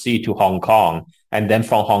China Sea to Hong Kong. And then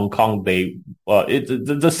from Hong Kong,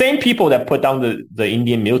 the same people that put down the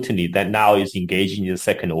Indian mutiny that now is engaging in the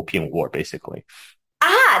Second Opium War, basically.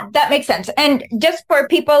 That makes sense. And just for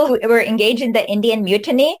people who were engaged in the Indian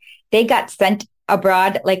mutiny, they got sent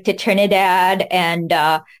abroad, like to Trinidad and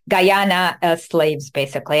Guyana as slaves,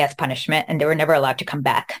 basically, as punishment. And they were never allowed to come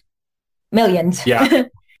back. Millions. Yeah.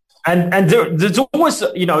 And there's always,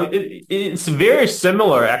 it's very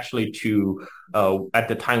similar actually to, at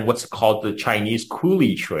the time, what's called the Chinese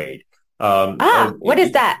coolie trade. What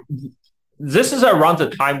is that? This is around the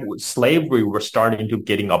time slavery was starting to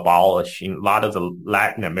getting abolished in a lot of the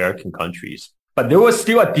Latin American countries. But there was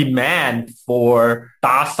still a demand for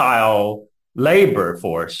docile labor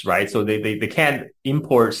force, right? So they can't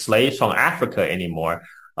import slaves from Africa anymore.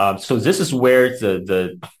 So this is where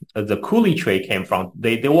the coolie trade came from.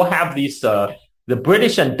 They will have these the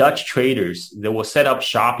British and Dutch traders. They will set up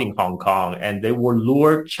shop in Hong Kong, and they will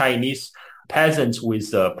lure Chinese peasants with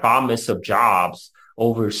the promise of jobs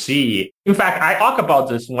overseas. In fact, I talk about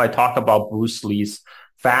this when I talk about Bruce Lee's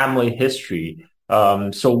family history.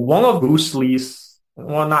 So one of Bruce Lee's,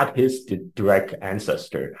 well, not his direct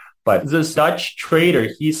ancestor, but this Dutch trader,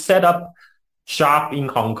 he set up shop in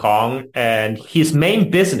Hong Kong, and his main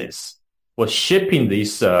business was shipping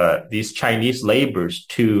these Chinese laborers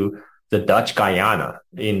to the Dutch Guyana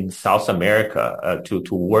in South America to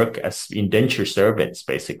work as indentured servants,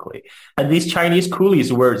 basically. And these Chinese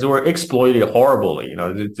coolies were exploited horribly.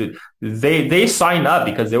 They signed up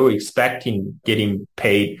because they were expecting getting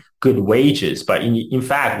paid good wages, but in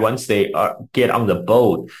fact, once they get on the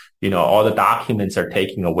boat, all the documents are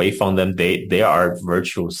taken away from them. They are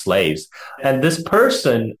virtual slaves. And this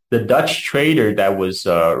person, the Dutch trader that was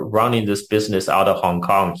running this business out of Hong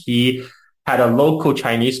Kong, he had a local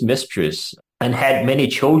Chinese mistress and had many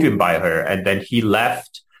children by her. And then he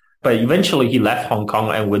left, but eventually he left Hong Kong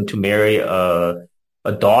and went to marry a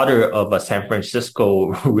daughter of a San Francisco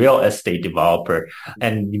real estate developer.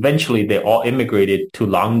 And eventually they all immigrated to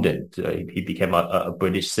London. He became a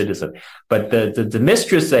British citizen. But the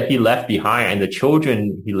mistress that he left behind and the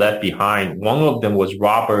children he left behind, one of them was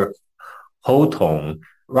Robert Hotong.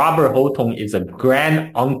 Robert Hotong is a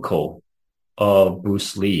grand uncle of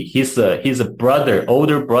Bruce Lee. He's a brother,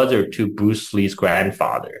 older brother to Bruce Lee's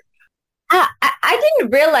grandfather. I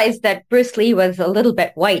didn't realize that Bruce Lee was a little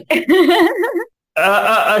bit white.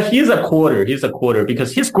 He's a quarter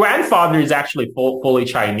because his grandfather is actually fully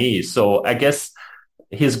Chinese. So I guess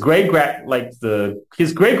his great grandmother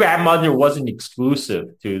wasn't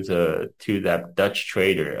exclusive to that Dutch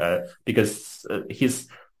trader, because his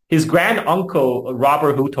grand uncle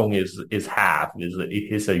Robert Hutong is half,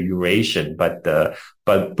 is a Eurasian, but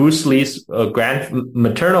Bruce Lee's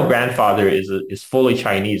maternal grandfather is fully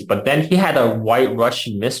Chinese. But then he had a white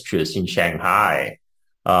Russian mistress in Shanghai.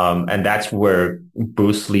 And that's where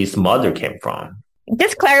Bruce Lee's mother came from.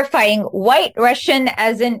 Just clarifying, white Russian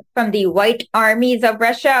as in from the white armies of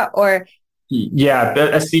Russia, or? Yeah,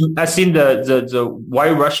 I've seen the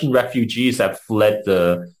white Russian refugees that fled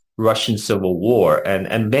the Russian Civil War,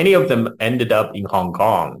 and many of them ended up in Hong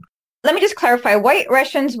Kong. Let me just clarify, white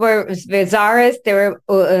Russians were czarists, they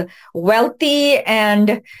were wealthy,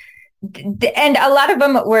 and a lot of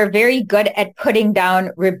them were very good at putting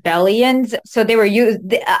down rebellions. So they were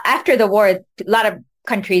used after the war. A lot of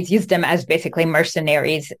countries used them as basically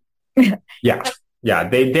mercenaries. Yeah.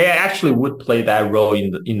 They actually would play that role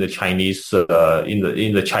in the Chinese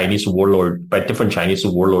in the Chinese warlord, by different Chinese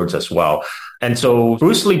warlords as well. And so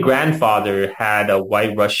Bruce Lee's grandfather had a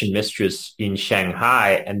white Russian mistress in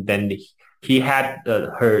Shanghai, and then he had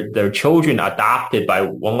their children adopted by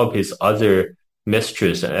one of his other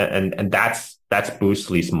mistress, and that's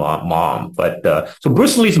Bruce Lee's mom. But so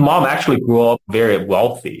Bruce Lee's mom actually grew up very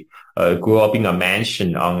wealthy, grew up in a mansion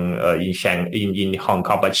in Hong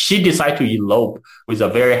Kong, but she decided to elope with a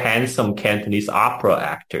very handsome Cantonese opera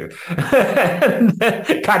actor, and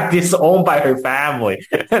then got disowned by her family,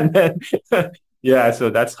 and then so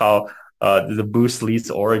that's how the Bruce Lee's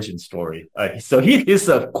origin story. So he's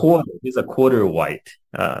a quarter white,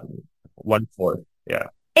 1/4, yeah.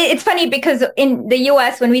 It's funny because in the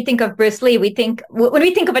U.S., when we think of Bruce Lee, when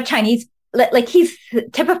we think of a Chinese, like he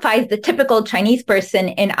typifies the typical Chinese person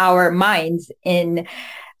in our minds in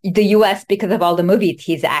the U.S. because of all the movies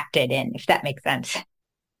he's acted in, if that makes sense.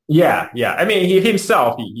 Yeah. I mean, he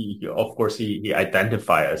himself, he of course, he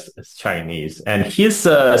identifies as Chinese, and he's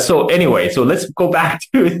so anyway. So let's go back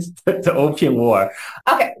to the Opium War.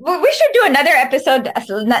 Okay, well, we should do another episode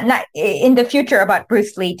not in the future about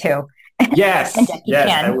Bruce Lee too. And Jackie Yes,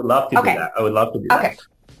 Chan. I would love to do that. I would love to do that.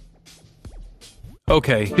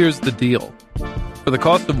 Okay, here's the deal. For the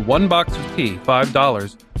cost of one box of tea,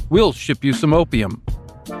 $5, we'll ship you some opium.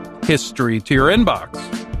 History to your inbox.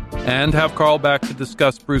 And have Carl back to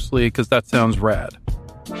discuss Bruce Lee, because that sounds rad.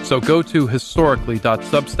 So go to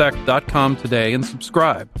historically.substack.com today and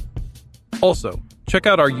subscribe. Also, check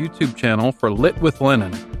out our YouTube channel for Lit with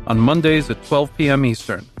Lenin on Mondays at 12 p.m.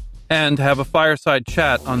 Eastern. And have a fireside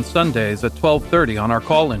chat on Sundays at 12:30 on our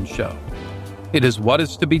call-in show. It is what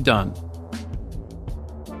is to be done.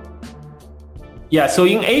 Yeah, so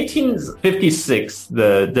in 1856,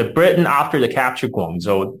 the Britain, after the capture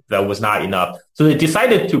Guangzhou, that was not enough. So they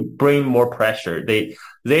decided to bring more pressure. They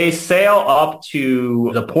sail up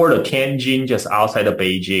to the port of Tianjin, just outside of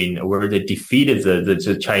Beijing, where they defeated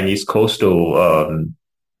the Chinese coastal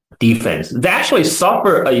defense. They actually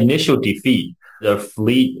suffered an initial defeat. The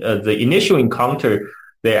fleet, the initial encounter,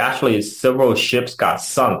 several ships got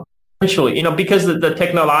sunk. Eventually, because the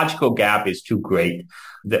technological gap is too great.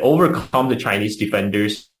 They overcome the Chinese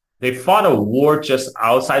defenders. They fought a war just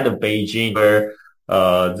outside of Beijing where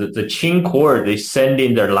the Qing court, they send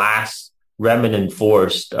in their last remnant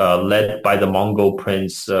force led by the Mongol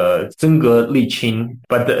prince Zhenge Liqin.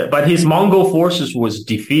 But his Mongol forces was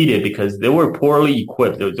defeated because they were poorly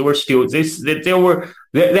equipped. They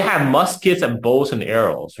had muskets and bows and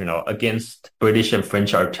arrows, against British and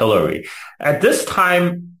French artillery. At this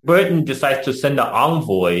time, Britain decides to send an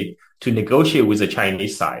envoy to negotiate with the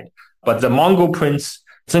Chinese side. But the Mongol prince,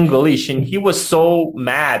 Zhenge Liqin, he was so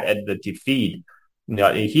mad at the defeat.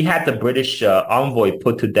 He had the British envoy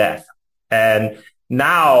put to death. And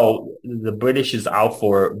now the British is out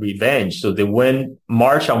for revenge. So they went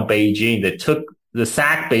march on Beijing. They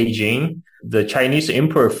sacked Beijing. The Chinese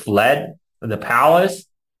emperor fled the palace.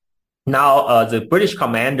 Now the British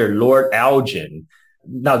commander, Lord Elgin.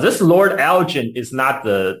 Now, this Lord Elgin is not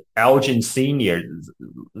the Elgin Senior.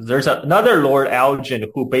 There's another Lord Elgin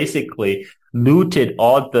who basically looted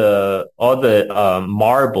all the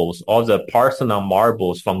marbles, all the Parthenon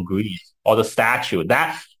marbles from Greece, all the statue.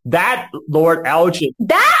 That Lord Elgin.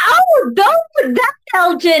 That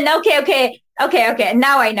Elgin. Okay.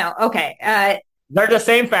 Now I know. Okay. They're the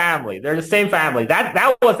same family.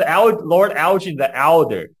 That was Lord Elgin the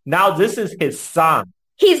Elder. Now this is his son.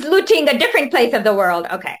 He's looting a different place of the world.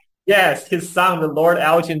 Okay. Yes, his son, the Lord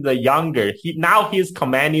Elgin the Younger. He's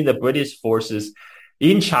commanding the British forces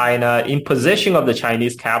in China, in possession of the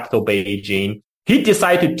Chinese capital, Beijing. He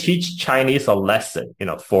decided to teach Chinese a lesson,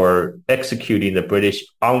 for executing the British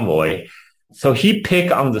envoy. So he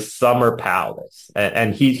picked on the Summer Palace,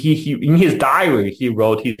 and he in his diary he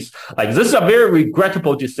wrote, he's like, this is a very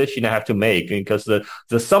regrettable decision I have to make because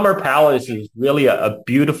the Summer Palace is really a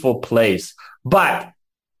beautiful place, but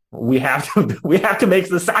we have to make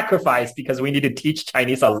the sacrifice because we need to teach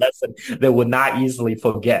Chinese a lesson they would not easily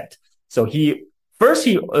forget. So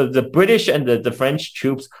the British and the French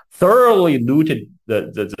troops thoroughly looted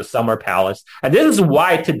the Summer Palace. And this is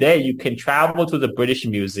why today you can travel to the British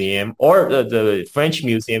Museum or the French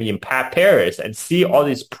Museum in Paris and see all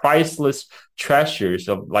these priceless treasures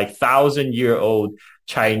of 1,000-year-old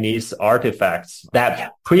Chinese artifacts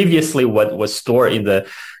that previously was stored in the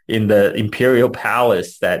imperial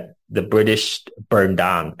palace that the British burned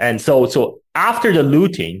down. And so after the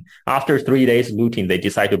looting, after 3 days looting, they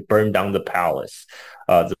decided to burn down the palace,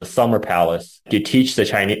 the Summer Palace, to teach the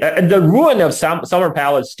Chinese. And the ruin of Summer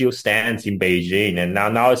Palace still stands in Beijing, and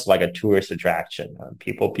now it's like a tourist attraction.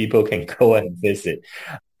 People can go and visit.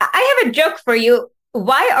 I have a joke for you.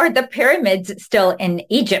 Why are the pyramids still in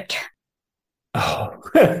Egypt? Oh,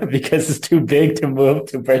 because it's too big to move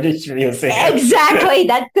to British Museum. Exactly.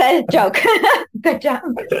 That's the joke. Good job.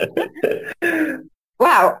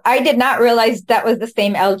 Wow. I did not realize that was the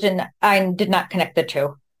same Elgin. I did not connect the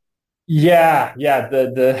two. Yeah.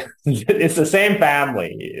 It's the same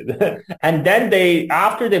family. And then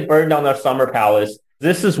after they burned down the Summer Palace,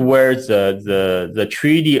 this is where the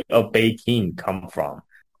Treaty of Peking come from.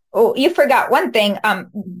 Oh, you forgot one thing.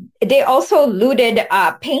 They also looted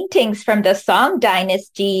paintings from the Song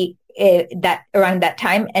Dynasty that around that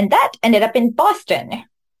time, and that ended up in Boston.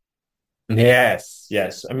 Yes.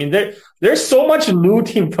 I mean, there's so much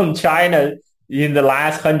looting from China in the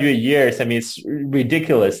last 100 years. I mean, it's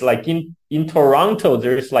ridiculous. Like in Toronto,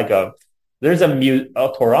 there's Toronto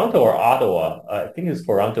or Ottawa. I think it's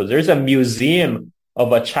Toronto. There's a museum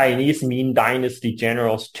of a Chinese Ming Dynasty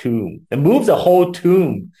general's tomb. They moved the whole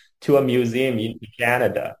tomb to a museum in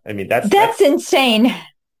Canada. I mean, that's insane.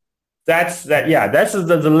 That's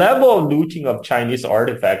the level of looting of Chinese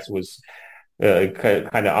artifacts was kind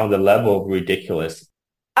of on the level of ridiculous.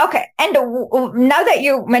 Okay. And now that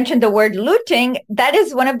you mentioned the word looting, that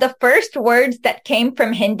is one of the first words that came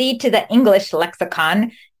from Hindi to the English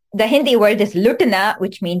lexicon. The Hindi word is lutana,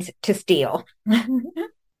 which means to steal.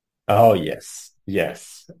 Oh, yes,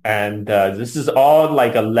 yes. And this is all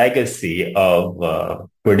like a legacy of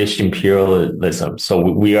British imperialism. So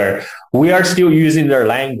we are still using their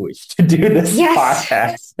language to do this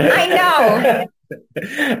podcast. I know.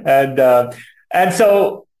 And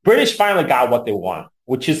so British finally got what they want,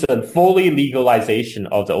 which is a fully legalization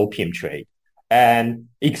of the opium trade and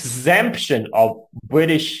exemption of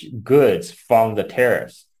British goods from the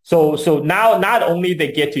tariffs. So now not only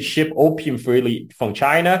they get to ship opium freely from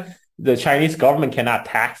China, the Chinese government cannot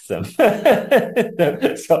tax them.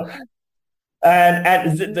 So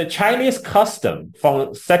and the Chinese custom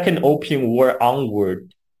from Second Opium War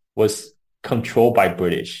onward was controlled by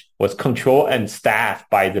British, was controlled and staffed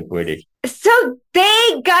by the British. So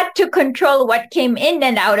they got to control what came in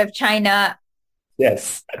and out of China.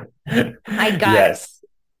 Yes. My God.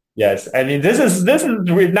 Yes. I mean, this is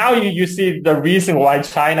now you see the reason why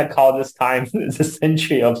China called this time the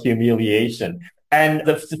century of humiliation, and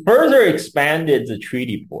the further expanded the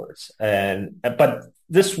treaty ports, but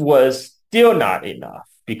this was still not enough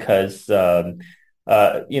because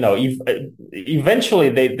eventually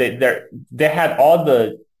they had all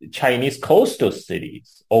the Chinese coastal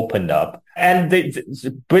cities opened up, and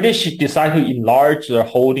the British decided to enlarge their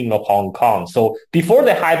holding of Hong Kong. So before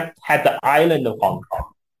they had the island of Hong Kong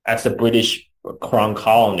as a British crown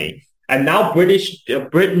colony, and now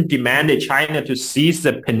Britain demanded China to seize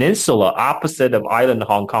the peninsula opposite of island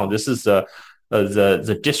Hong Kong. This is the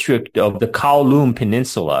district of the Kowloon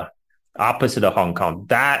Peninsula opposite of Hong Kong.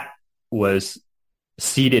 That was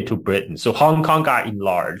ceded to Britain. So Hong Kong got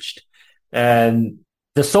enlarged, and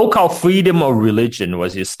the so-called freedom of religion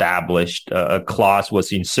was established. A clause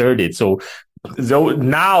was inserted. So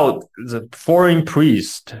now the foreign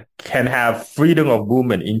priest can have freedom of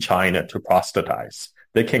movement in China to proselytize.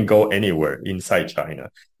 They can go anywhere inside China,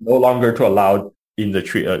 no longer to allow in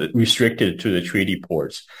the restricted to the treaty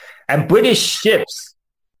ports. And British ships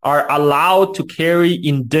are allowed to carry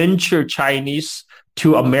indentured Chinese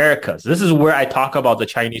to Americas. This is where I talk about the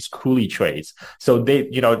Chinese coolie trades. So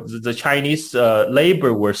the Chinese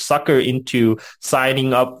labor were suckered into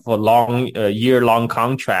signing up for long year-long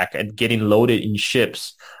contract and getting loaded in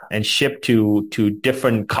ships and shipped to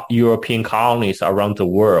different European colonies around the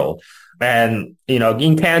world. And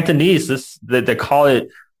in Cantonese, they call it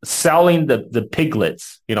selling the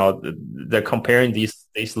piglets. They're comparing these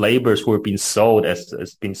laborers who are being sold as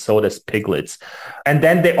piglets. And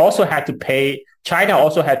then they also had to pay. China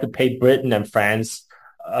also had to pay Britain and France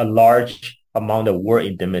a large amount of war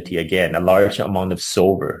indemnity, again, a large amount of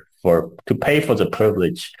silver to pay for the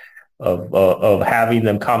privilege of having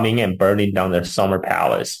them coming and burning down their summer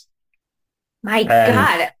palace. My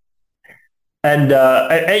God. And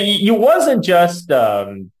it wasn't just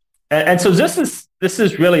and so this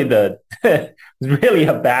is really really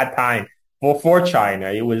a bad time for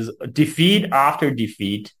China. It was defeat after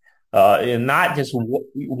defeat. Not just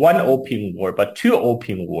one opium war, but two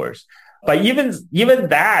opium wars. But even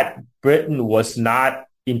that, Britain was not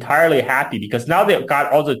entirely happy because now they've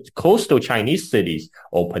got all the coastal Chinese cities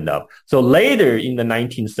opened up. So later in the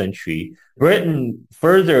 19th century, Britain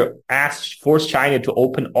further forced China to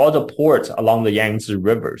open all the ports along the Yangtze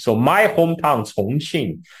River. So my hometown,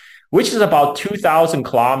 Chongqing, which is about 2,000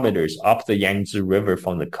 kilometers up the Yangtze River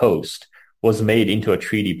from the coast, was made into a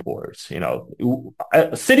treaty port.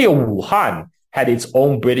 A city of Wuhan had its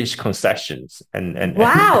own British concessions. And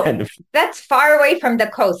wow, that's far away from the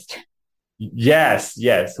coast. Yes.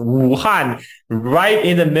 Wuhan, right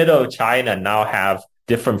in the middle of China, now have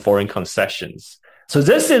different foreign concessions. So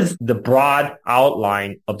this is the broad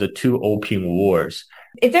outline of the two opium wars.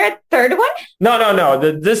 Is there a third one? No.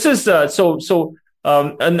 This is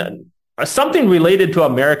something related to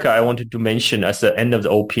America I wanted to mention as the end of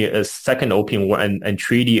the Second Opium War and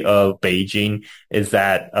Treaty of Beijing is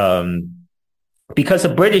that because the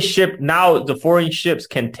British ship, now the foreign ships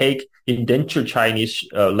can take indentured Chinese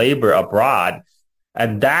labor abroad,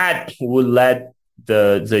 and that would let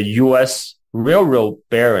the U.S. railroad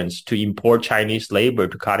barons to import Chinese labor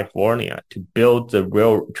to California to build the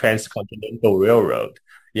transcontinental railroad.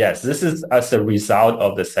 Yes, this is as a result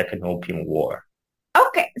of the Second Opium War.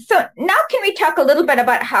 Okay, so now can we talk a little bit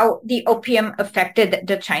about how the opium affected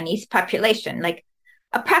the Chinese population? Like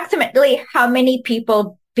approximately how many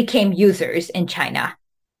people became users in China?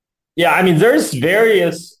 Yeah, I mean, there's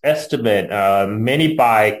various estimates, many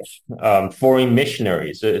by foreign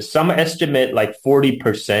missionaries. Some estimate like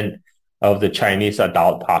 40% of the Chinese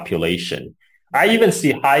adult population. I even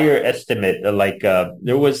see higher estimate.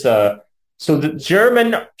 There was so the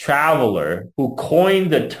German traveler who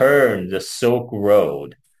coined the term the Silk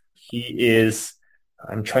Road. He is.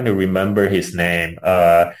 I'm trying to remember his name.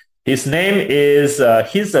 His name is.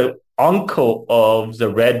 He's the uncle of the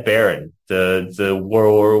Red Baron, the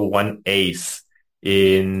World War One ace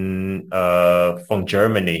in from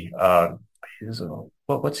Germany.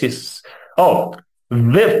 What's his? Oh,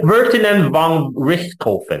 Ferdinand von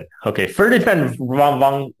Richthofen. Okay, Ferdinand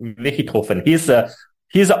von Richthofen.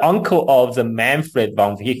 He's the uncle of the Manfred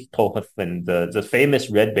von Richthofen, the famous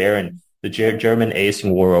Red Baron, the German ace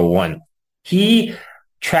in World War One. He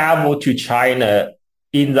traveled to China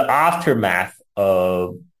in the aftermath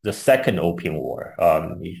of the Second Opium War.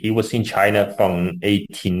 He was in China from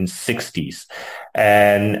 1860s.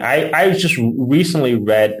 And I just recently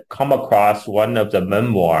come across one of the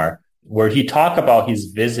memoir where he talked about his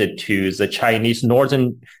visit to the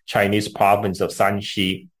northern Chinese province of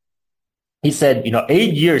Shanxi. He said,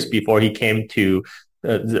 8 years before he came to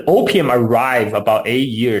the opium arrived about 8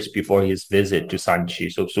 years before his visit to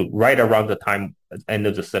Shanxi. So right around the end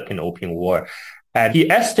of the Second Opium War. And he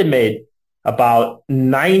estimated about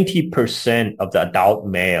 90% of the adult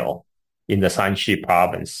male in the Shanxi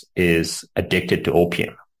province is addicted to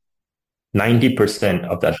opium. 90%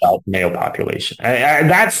 of the adult male population. And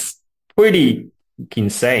that's pretty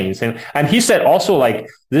insane. And he said also, like,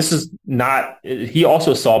 this is not, he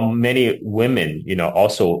also saw many women,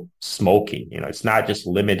 also smoking. It's not just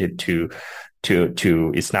limited to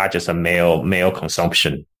it's not just a male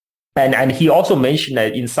consumption. And he also mentioned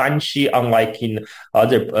that in Shanxi, unlike in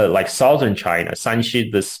other like southern China,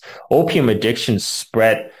 Shanxi, this opium addiction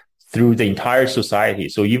spread through the entire society.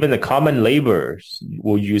 So even the common laborers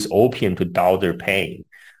will use opium to dull their pain.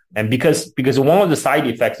 And because one of the side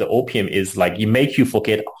effects of opium is like it makes you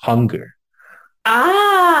forget hunger.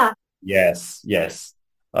 Ah. Yes.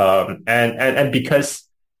 And because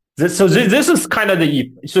this is kind of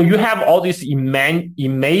so you have all these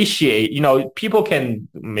emaciate, people can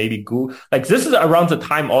maybe go, like, this is around the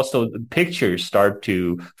time also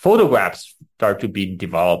photographs start to be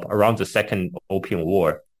developed around the Second Opium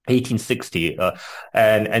War, 1860.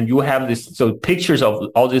 And you have so pictures of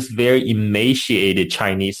all these very emaciated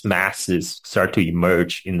Chinese masses start to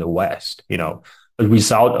emerge in the West, a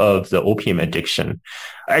result of the opium addiction.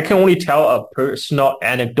 I can only tell a personal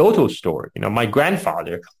anecdotal story. My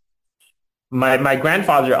grandfather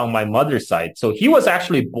on my mother's side, so he was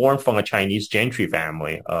actually born from a Chinese gentry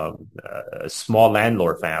family, a small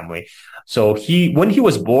landlord family. So when he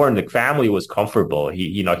was born, the family was comfortable.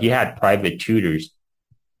 He had private tutors.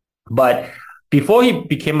 But before he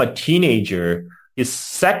became a teenager, his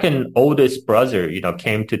second oldest brother,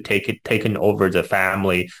 came to taken over the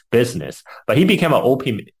family business. But he became an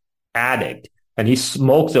opium addict, and he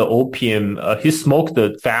smoked the opium. He smoked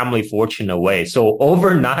the family fortune away. So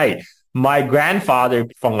overnight, my grandfather,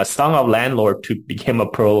 from a son of landlord, became a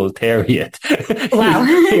proletariat. Wow.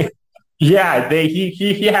 Yeah,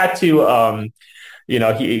 he had to.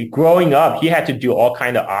 Growing up, he had to do all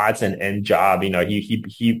kind of odds and end job.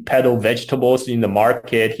 He peddled vegetables in the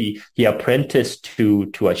market. He apprenticed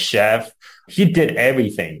to a chef. He did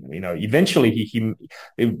everything. Eventually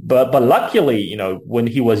but luckily, when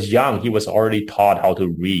he was young, he was already taught how to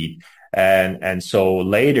read. And so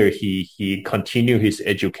later he continued his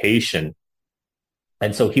education.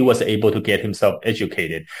 And so he was able to get himself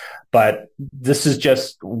educated. But this is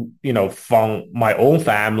just, from my own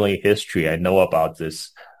family history, I know about this,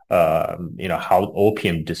 how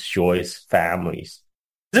opium destroys families.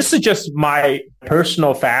 This is just my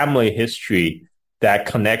personal family history that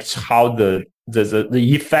connects how the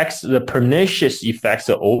effects, the pernicious effects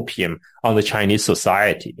of opium on the Chinese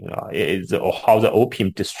society, how the opium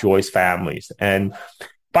destroys families. And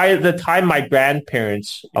by the time my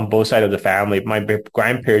grandparents on both sides of the family, my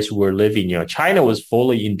grandparents were living, China was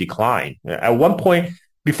fully in decline. At one point,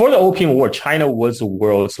 before the Opium War, China was the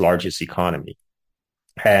world's largest economy.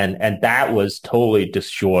 And that was totally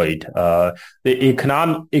destroyed. The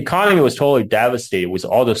economy was totally devastated with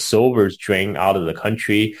all the silvers drained out of the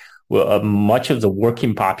country. Much of the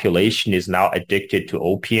working population is now addicted to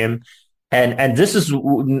opium. And this is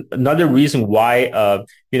another reason why,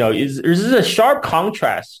 there's a sharp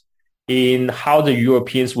contrast in how the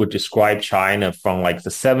Europeans would describe China from like the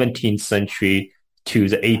 17th century to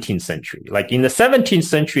the 18th century. Like in the 17th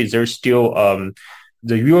century, there's still,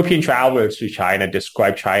 the European travelers to China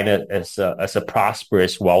describe China as a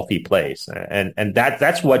prosperous, wealthy place. And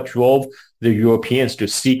that's what drove the Europeans to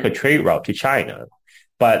seek a trade route to China.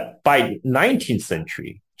 But by 19th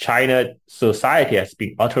century, China society has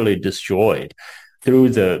been utterly destroyed. through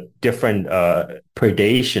the different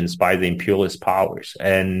predations by the imperialist powers.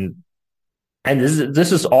 And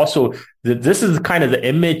this is also this is kind of the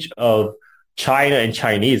image of China and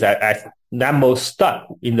Chinese that most stuck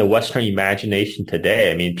in the Western imagination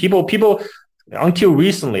today. I mean, people until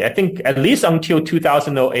recently, I think at least until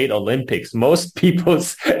 2008 Olympics, most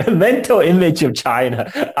people's mental image of China,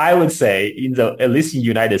 I would say, at least in the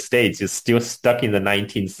United States, is still stuck in the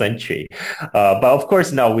 19th century. But of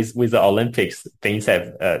course, now with the Olympics, things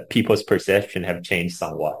people's perception have changed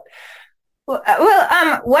somewhat. Well,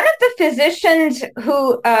 one of the physicians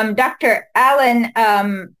who, Dr. Allen,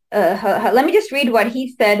 let me just read what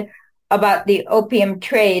he said about the opium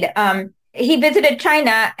trade. He visited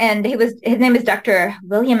China, and his name is Dr.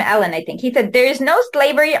 William Allen, I think. He said, there is no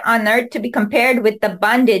slavery on earth to be compared with the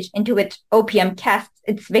bondage into which opium casts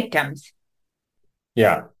its victims.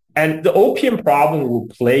 Yeah. And the opium problem will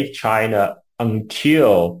plague China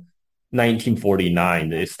until 1949,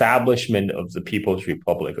 the establishment of the People's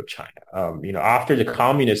Republic of China. After the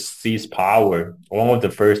communists seized power, one of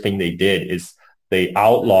the first things they did is they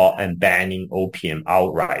outlaw and banning opium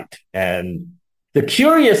outright. And the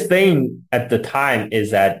curious thing at the time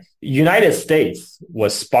is that the United States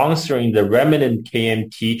was sponsoring the remnant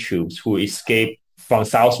KMT troops who escaped from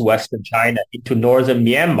southwestern China into northern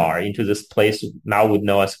Myanmar, into this place now we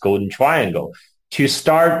know as Golden Triangle, to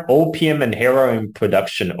start opium and heroin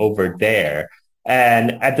production over there.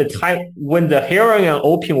 And at the time when the heroin and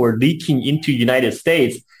opium were leaking into the United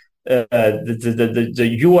States,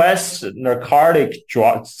 the U.S. narcotic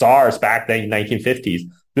czars back then in the 1950s,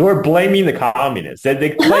 they were blaming the communists.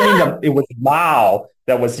 They claiming that it was Mao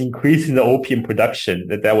that was increasing the opium production,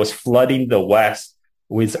 that was flooding the West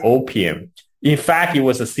with opium. In fact, it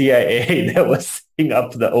was the CIA that was setting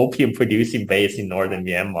up the opium producing base in northern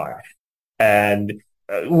Myanmar. And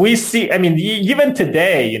we see, I mean, even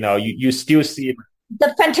today, you still see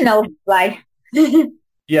the fentanyl lie.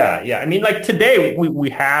 Yeah. I mean, like today we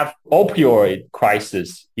have opioid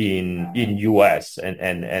crisis in U.S.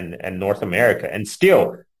 and North America, and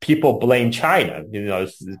still people blame China.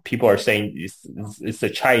 People are saying it's the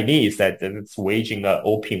Chinese that's waging an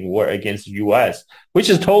opium war against the U.S., which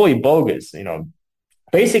is totally bogus.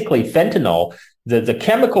 Basically fentanyl, the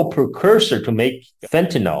chemical precursor to make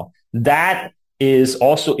fentanyl, that is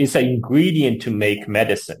an ingredient to make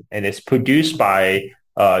medicine, and it's produced by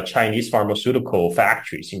Chinese pharmaceutical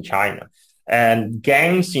factories in China. And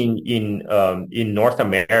gangs in North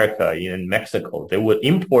America, in Mexico, they would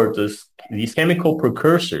import these chemical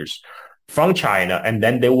precursors from China, and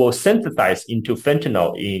then they will synthesize into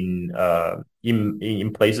fentanyl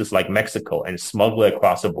in places like Mexico and smuggle it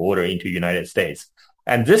across the border into the United States.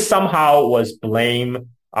 And this somehow was blamed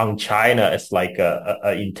on China as like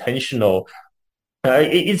a intentional.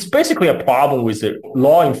 It's basically a problem with the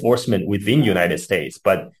law enforcement within the United States,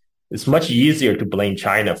 but it's much easier to blame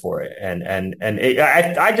China for it.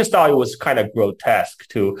 I just thought it was kind of grotesque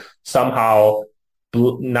to somehow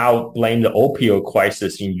now blame the opioid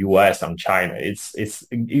crisis in U.S. on China. It's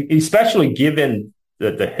especially given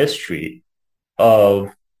the history of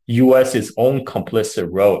U.S.'s own complicit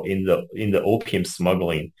role in the opium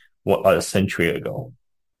smuggling a century ago.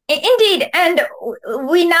 Indeed. And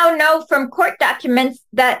we now know from court documents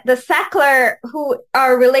that the Sackler, who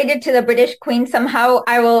are related to the British Queen somehow,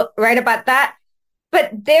 I will write about that,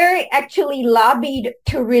 but they're actually lobbied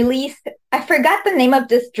to release, I forgot the name of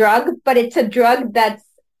this drug, but it's a drug that's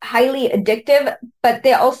highly addictive, but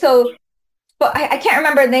they also, I can't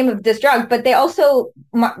remember the name of this drug, but they also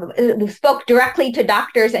spoke directly to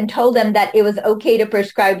doctors and told them that it was okay to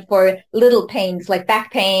prescribe for little pains like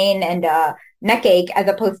back pain and neck ache, as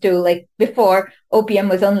opposed to like before, opium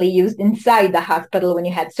was only used inside the hospital when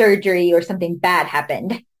you had surgery or something bad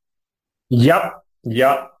happened. Yep.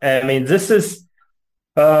 I mean, this is,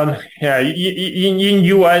 in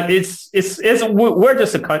U.S., we're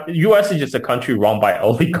just U.S. is just a country run by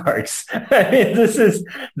oligarchs. I mean, this is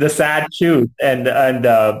the sad truth.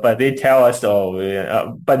 But they tell us,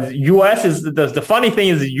 but U.S. is the funny thing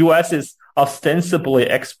is the U.S. is ostensibly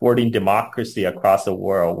exporting democracy across the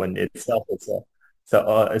world when itself it's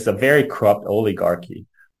a very corrupt oligarchy.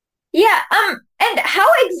 Yeah. And how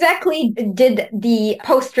exactly did the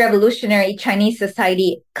post-revolutionary Chinese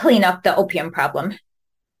society clean up the opium problem?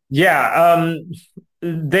 Yeah.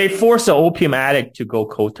 They forced the opium addict to go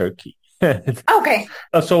cold turkey. Okay.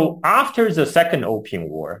 So after the Second Opium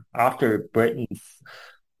War, after Britain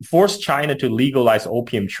forced China to legalize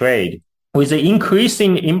opium trade, with the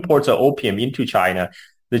increasing imports of opium into China,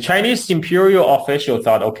 the Chinese imperial official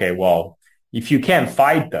thought, okay, well, if you can't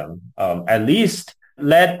fight them, at least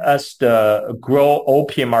let us grow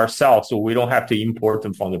opium ourselves so we don't have to import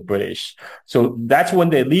them from the British. So that's when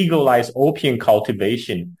they legalized opium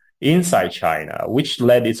cultivation inside China, which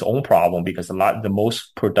led its own problem because the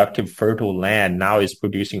most productive fertile land now is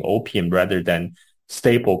producing opium rather than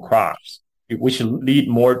staple crops, which lead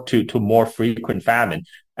more to more frequent famine.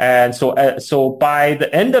 And so by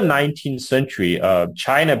the end of 19th century,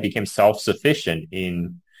 China became self-sufficient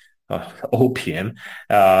in opium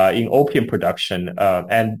production.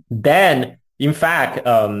 And then, in fact,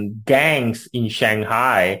 gangs in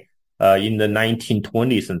Shanghai in the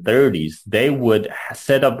 1920s and 30s, they would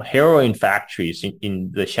set up heroin factories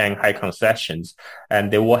in the Shanghai concessions, and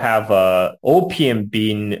they will have opium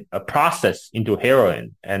being processed into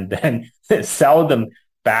heroin and then sell them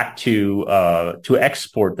back to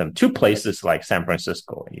export them to places like San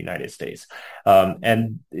Francisco in the United States.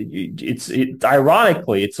 And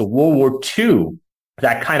ironically, it's a World War II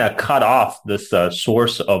that kind of cut off this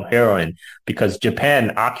source of heroin because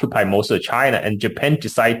Japan occupied most of China, and Japan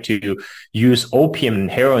decided to use opium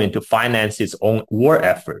and heroin to finance its own war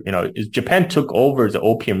effort. Japan took over the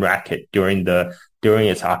opium racket during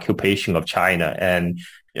its occupation of China, and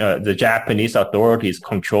the Japanese authorities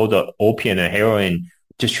controlled the opium and heroin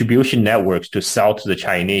distribution networks to sell to the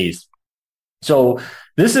Chinese. So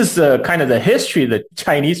this is kind of the history that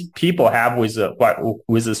Chinese people have with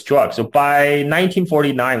this drug. So by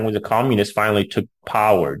 1949, when the communists finally took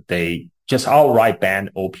power, they just outright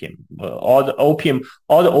banned opium. All the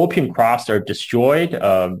opium crops are destroyed.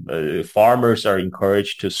 Farmers are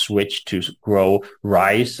encouraged to switch to grow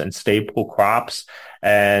rice and staple crops.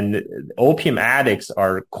 And opium addicts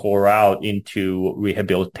are corralled into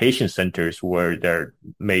rehabilitation centers where they're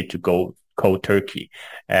made to go cold turkey.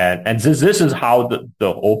 And this is how the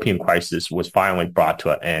opium crisis was finally brought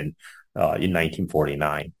to an end in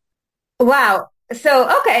 1949. Wow. So,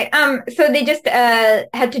 okay. So they just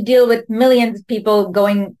had to deal with millions of people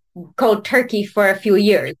going cold turkey for a few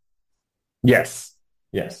years. Yes.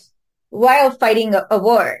 While fighting a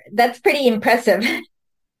war. That's pretty impressive.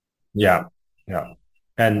 Yeah.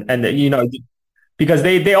 And because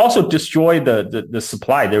they also destroyed the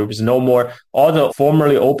supply. There was no more. All the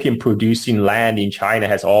formerly opium producing land in China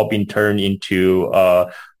has all been turned into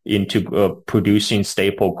producing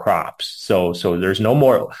staple crops. So there's no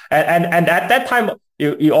more. And at that time,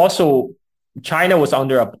 you also China was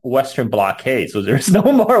under a Western blockade, so there's no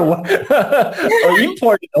more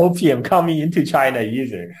imported opium coming into China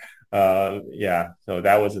either. So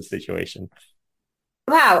that was the situation.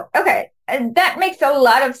 Wow. Okay. That makes a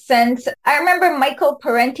lot of sense. I remember Michael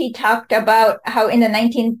Parenti talked about how in the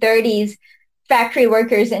 1930s, factory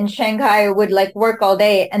workers in Shanghai would work all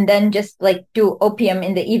day and then just do opium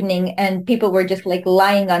in the evening, and people were just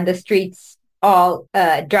lying on the streets all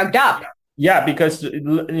drugged up. Yeah, because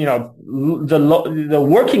the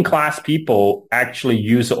working class people actually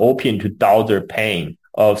use opium to dull their pain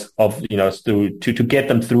to get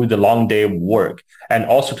them through the long day of work, and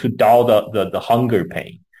also to dull the hunger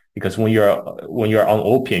pain. Because when you're on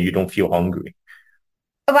opium, you don't feel hungry.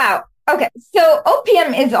 Wow. Okay. So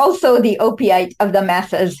opium is also the opiate of the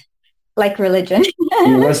masses, like religion.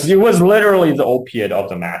 It was literally the opiate of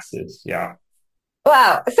the masses. Yeah.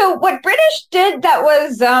 Wow. So what British did that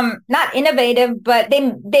was not innovative, but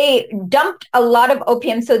they dumped a lot of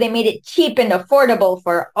opium, so they made it cheap and affordable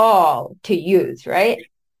for all to use, right?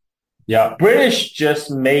 Yeah. British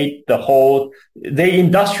just made they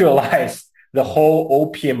industrialized the whole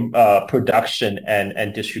opium production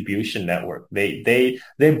and distribution network. They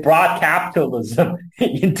brought capitalism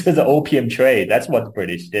into the opium trade. That's what the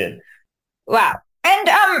British did. Wow. And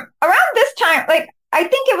around this time, I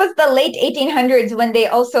think it was the late 1800s when they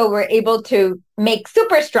also were able to make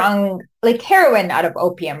super strong heroin out of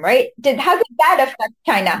opium, right? How did that affect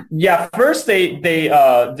China? Yeah, first they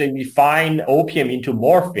refined opium into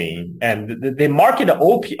morphine, and they marketed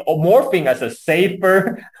morphine as a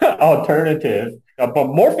safer alternative. But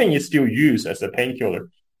morphine is still used as a painkiller.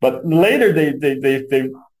 But later they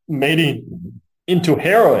made it into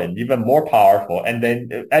heroin, even more powerful. And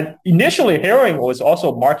initially heroin was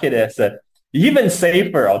also marketed as a even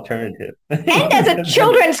safer alternative. And as a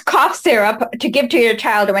children's cough syrup to give to your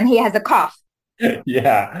child when he has a cough.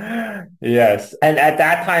 Yeah. Yes. And at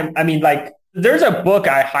that time, there's a book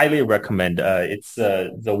I highly recommend. It's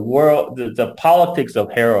the politics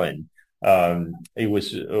of heroin. It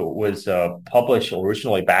was published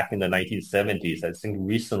originally back in the 1970s. I think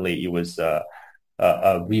recently it was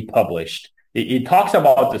republished. it talks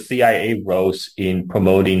about the CIA roles in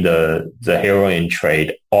promoting the heroin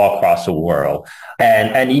trade all across the world.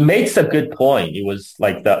 And it makes a good point. It was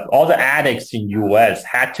like all the addicts in US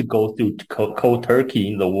had to go through cold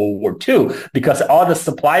turkey in the World War II because all the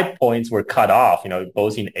supply points were cut off,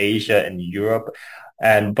 both in Asia and Europe.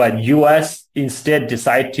 But US instead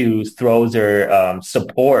decided to throw their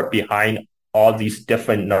support behind all these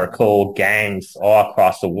different narco gangs all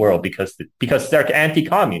across the world because they're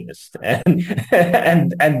anti-communist,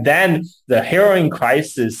 and then the heroin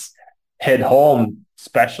crisis hit home,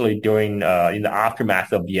 especially during in the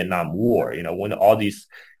aftermath of Vietnam War. When all these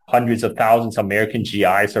hundreds of thousands of American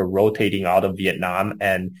GIs are rotating out of Vietnam,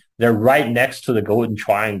 and they're right next to the Golden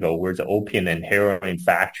Triangle, where the opium and heroin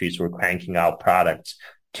factories were cranking out products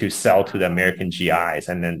to sell to the American GIs.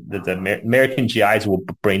 And then the American GIs will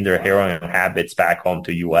bring their heroin habits back home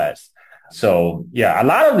to US. So yeah, a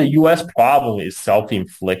lot of the US problem is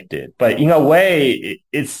self-inflicted, but in a way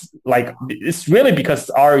it's really because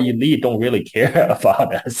our elite don't really care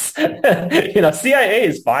about us. CIA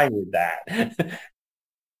is fine with that.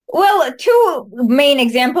 Well, two main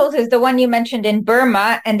examples is the one you mentioned in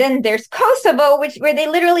Burma, and then there's Kosovo, where they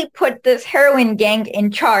literally put this heroin gang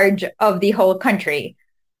in charge of the whole country.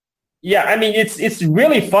 Yeah, I mean, it's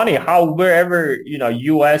really funny how wherever,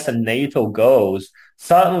 US and NATO goes,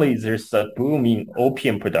 suddenly there's a booming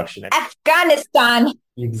opium production. Afghanistan.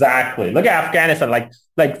 Exactly. Look at Afghanistan. Like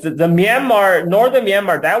the Myanmar, northern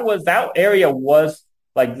Myanmar, that area was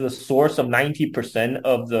like the source of 90%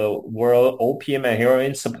 of the world opium and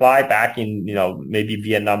heroin supply back in, maybe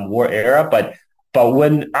Vietnam War era. But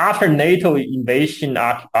when after NATO invasion,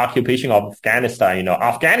 occupation of Afghanistan,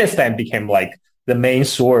 Afghanistan became like the main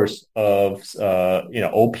source of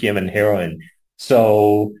opium and heroin.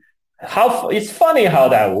 So it's funny how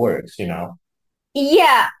that works,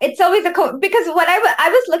 Yeah, it's always because what I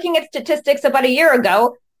was looking at statistics about a year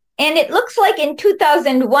ago, and it looks like in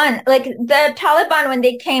 2001, like the Taliban, when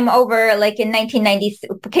they came over, like in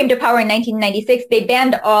 1990, came to power in 1996, they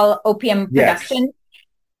banned all opium production. Yes.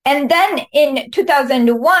 And then in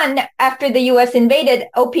 2001, after the US invaded,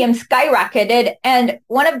 opium skyrocketed. And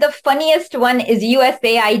one of the funniest one is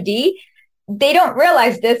USAID. They don't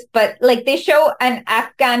realize this, but like they show an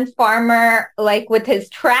Afghan farmer, like with his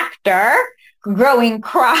tractor growing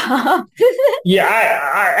crops. Yeah,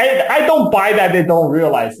 I don't buy that they don't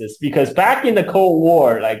realize this, because back in the Cold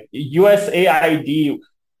War, like USAID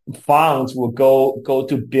funds will go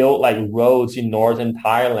to build like roads in northern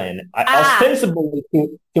Thailand, ostensibly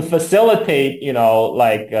to facilitate,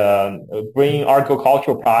 bringing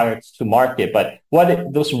agricultural products to market. But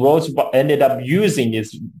what those roads ended up using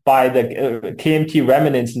is by the KMT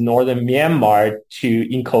remnants in northern Myanmar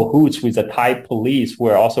in cahoots with the Thai police, who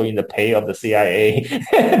are also in the pay of the CIA,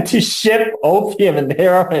 to ship opium and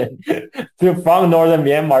heroin from northern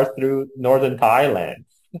Myanmar through northern Thailand.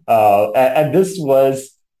 And this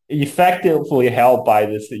was effectively helped by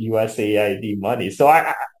this USAID money. So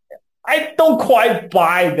I don't quite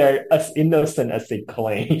buy they're as innocent as they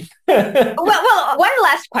claim. Well, one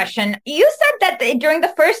last question. You said that during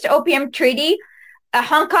the first opium treaty,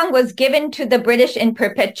 Hong Kong was given to the British in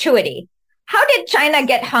perpetuity. How did China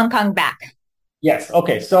get Hong Kong back? Yes.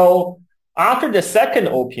 Okay. So after the Second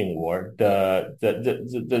Opium War, the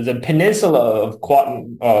peninsula of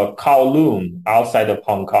Kowloon outside of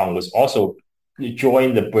Hong Kong was also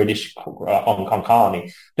joined the British Hong Kong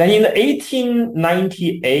colony. Then in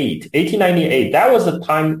 1898, that was the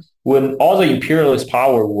time when all the imperialist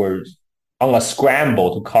power were on a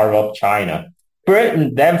scramble to carve up China.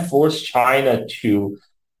 Britain then forced China to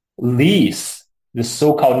lease the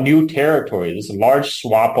so-called new territory, this large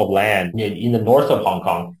swath of land in the north of Hong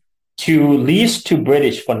Kong, to lease to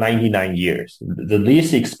British for 99 years. The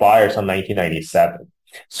lease expires on 1997.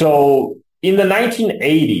 So in the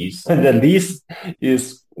 1980s, the lease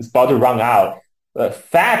is about to run out.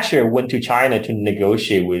 Thatcher went to China to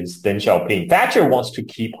negotiate with Deng Xiaoping. Thatcher wants to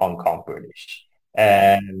keep Hong Kong British,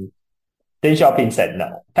 and Deng Xiaoping said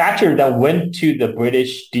no. Thatcher then went to the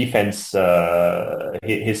British defense,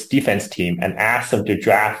 his defense team, and asked them to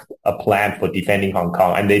draft a plan for defending Hong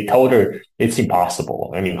Kong. And they told her it's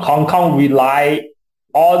impossible. I mean, Hong Kong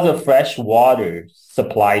all the fresh water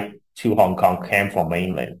supplied to Hong Kong came from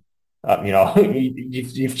mainland.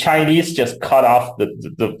 If Chinese just cut off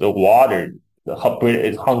the water,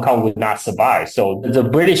 Hong Kong would not survive. So the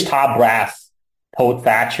British top brass told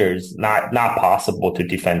Thatcher it's not possible to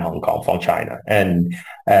defend Hong Kong from China, and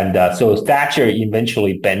so Thatcher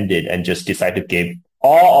eventually bended and just decided to give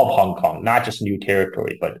all of Hong Kong, not just new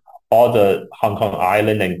territory, but all the Hong Kong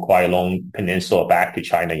Island and Kowloon Peninsula back to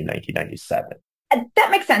China in 1997.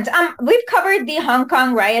 That makes sense. We've covered the Hong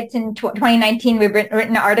Kong riots in 2019. We've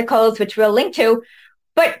written articles, which we'll link to.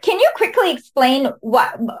 But can you quickly explain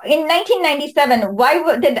what, in 1997,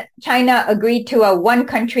 why did China agree to a one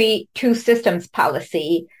country, two systems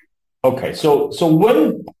policy? Okay, so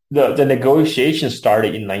when the negotiations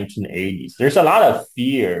started in 1980s, there's a lot of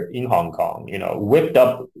fear in Hong Kong, whipped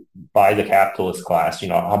up by the capitalist class,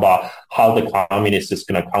 about how the communists is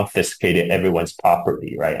going to confiscate everyone's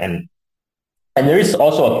property, right? And there is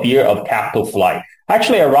also a fear of capital flight.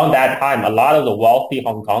 Actually, around that time, a lot of the wealthy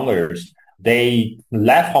Hong Kongers, they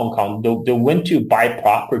left Hong Kong. They went to buy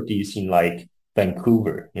properties in like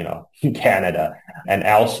Vancouver, in Canada and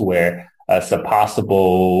elsewhere as a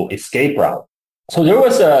possible escape route. So there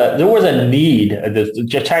was a need.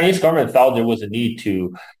 The Chinese government felt there was a need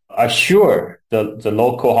to assure the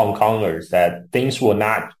local Hong Kongers that things will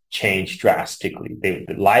not change drastically.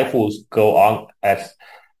 The life will go on as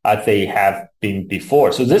they have been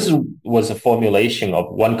before. So this was a formulation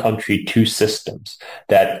of one country, two systems,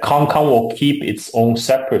 that Hong Kong will keep its own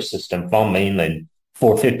separate system from mainland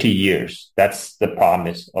for 50 years. That's the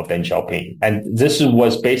promise of Deng Xiaoping. And this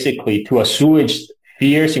was basically to assuage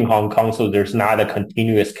fears in Hong Kong so there's not a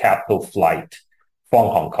continuous capital flight from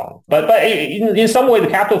Hong Kong. But in some way, the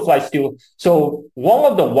capital flight still... So one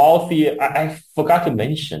of the wealthy... I forgot to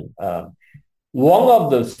mention... one of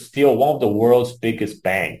the world's biggest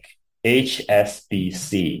bank,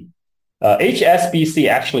 HSBC. HSBC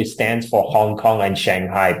actually stands for Hong Kong and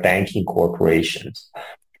Shanghai Banking Corporations.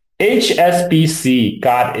 HSBC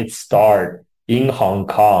got its start in Hong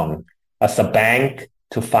Kong as a bank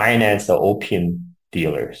to finance the opium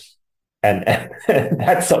dealers. And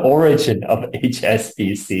that's the origin of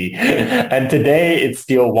HSBC. And today it's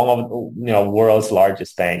still one of the world's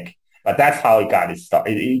largest bank. But that's how it got its start.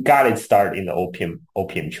 It got its start in the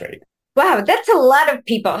opium trade. Wow, that's a lot of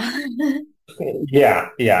people. Yeah.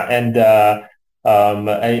 And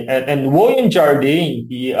William Jardine,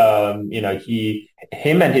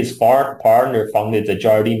 him and his partner founded the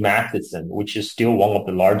Jardine Matheson, which is still one of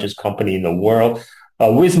the largest company in the world,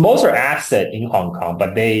 with most of asset in Hong Kong.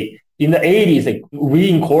 But in the 80s, they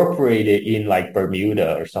reincorporated in like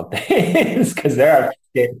Bermuda or something because they're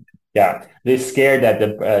scared that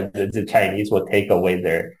the Chinese will take away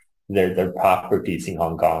their properties in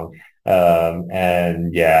Hong Kong. So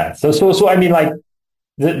I mean, like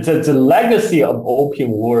the legacy of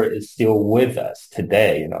opium war is still with us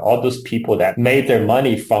today. All those people that made their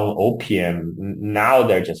money from opium, now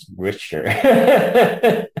they're just richer.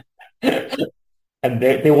 And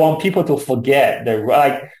they want people to forget. They're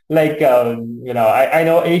I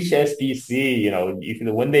know HSBC,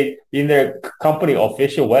 when they, in their company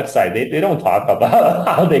official website, they don't talk about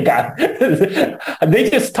how they got, they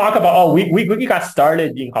just talk about, we got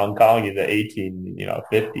started in Hong Kong in the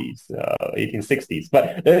 1850s, 1860s.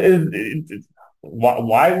 But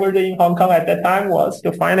why were they in Hong Kong at that time? Was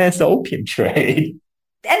to finance the opium trade.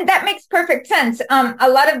 And that makes perfect sense. A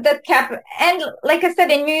lot of the and like I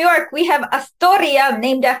said, in New York, we have Astoria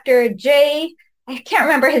named after I can't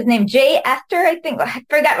remember his name, J. Astor, I think. I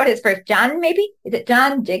forgot what his first, John, maybe? Is it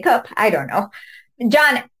John Jacob? I don't know.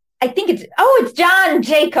 John, I think it's John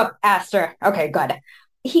Jacob Astor. Okay, good.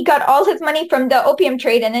 He got all his money from the opium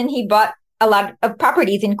trade, and then he bought a lot of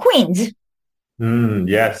properties in Queens.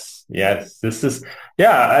 Yes. This is,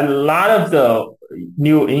 a lot of the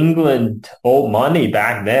New England old money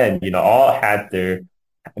back then, all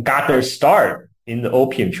got their start in the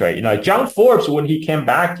opium trade. John Forbes, when he came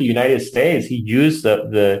back to the United States, he used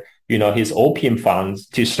his opium funds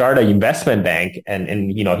to start an investment bank,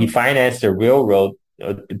 and he financed the railroad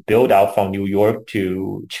build out from New York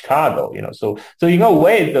to Chicago. So in a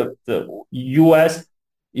way, the U.S.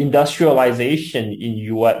 industrialization in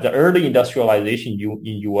U.S. the early industrialization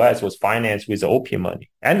in U.S. was financed with the opium money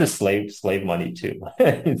and the slave money too.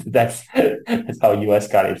 That's how U.S.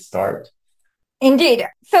 got its start. Indeed.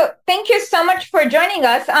 So thank you so much for joining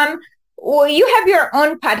us. Well, you have your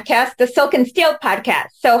own podcast, the Silk and Steel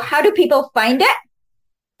podcast. So how do people find it?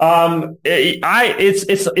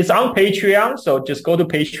 It's on Patreon. So just go to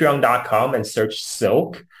patreon.com and search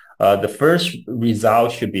Silk. The first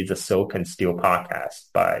result should be the Silk and Steel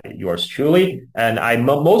podcast by yours truly. And I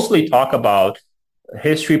mostly talk about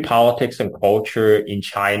history, politics, and culture in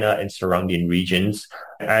China and surrounding regions.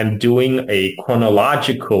 I'm doing a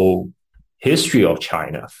chronological history of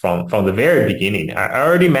China from the very beginning. I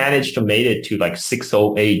already managed to make it to like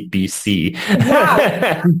 608 BC. Wow.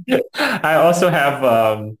 I also have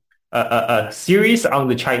a series on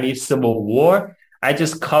the Chinese Civil War. I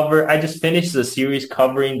just finished the series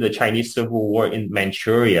covering the Chinese Civil War in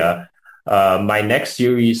Manchuria. My next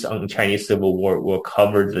series on Chinese Civil War will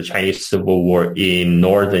cover the Chinese Civil War in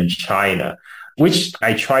northern China, which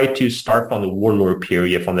I try to start from the warlord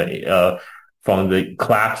period, from the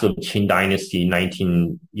collapse of Qing Dynasty,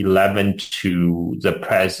 1911 to the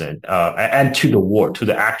present, and to the war, to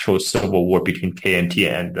the actual civil war between KMT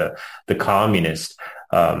and the communists.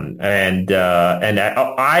 And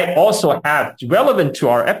I also have, relevant to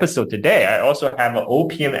our episode today, I also have an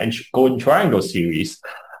Opium and Golden Triangle series,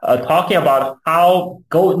 talking about how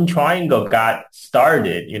Golden Triangle got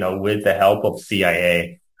started, with the help of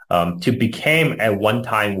CIA, to become at one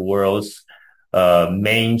time world's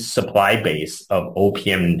main supply base of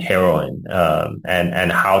opium and heroin,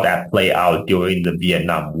 and how that played out during the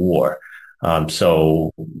Vietnam War.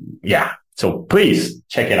 So please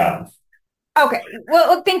check it out. Okay.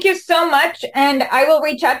 Well, thank you so much. And I will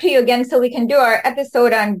reach out to you again so we can do our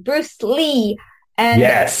episode on Bruce Lee. And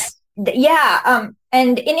yes. And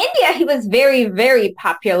in India, he was very, very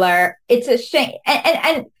popular. It's a shame.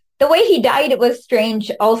 And the way he died, it was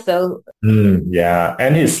strange also. Yeah.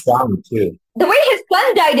 And his son too. The way his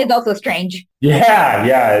son died is also strange.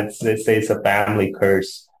 Yeah. It's a family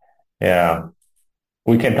curse. Yeah.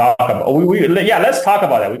 We can talk about, let's talk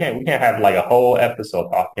about that. We can have like a whole episode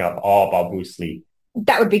talking all about Bruce Lee.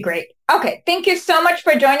 That would be great. Okay. Thank you so much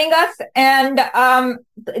for joining us. And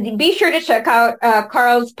be sure to check out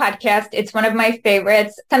Carl's podcast. It's one of my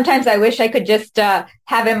favorites. Sometimes I wish I could just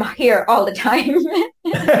have him here all the time.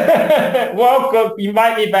 Well,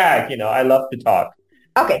 invite me back. I love to talk.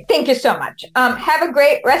 Okay. Thank you so much. Have a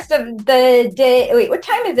great rest of the day. Wait, what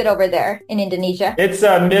time is it over there in Indonesia? It's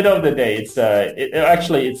middle of the day. It's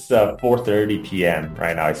 4:30 p.m.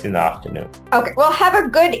 right now. It's in the afternoon. Okay. Well, have a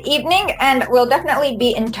good evening, and we'll definitely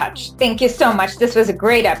be in touch. Thank you so much. This was a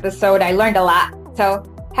great episode. I learned a lot. So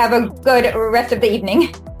have a good rest of the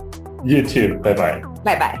evening. You too. Bye-bye.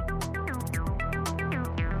 Bye-bye.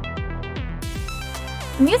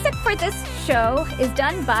 Music for this show is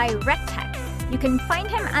done by Rectech. You can find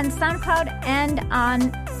him on SoundCloud and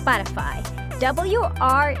on Spotify.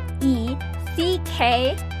 WRECKTECH.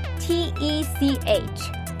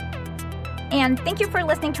 And thank you for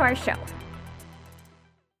listening to our show.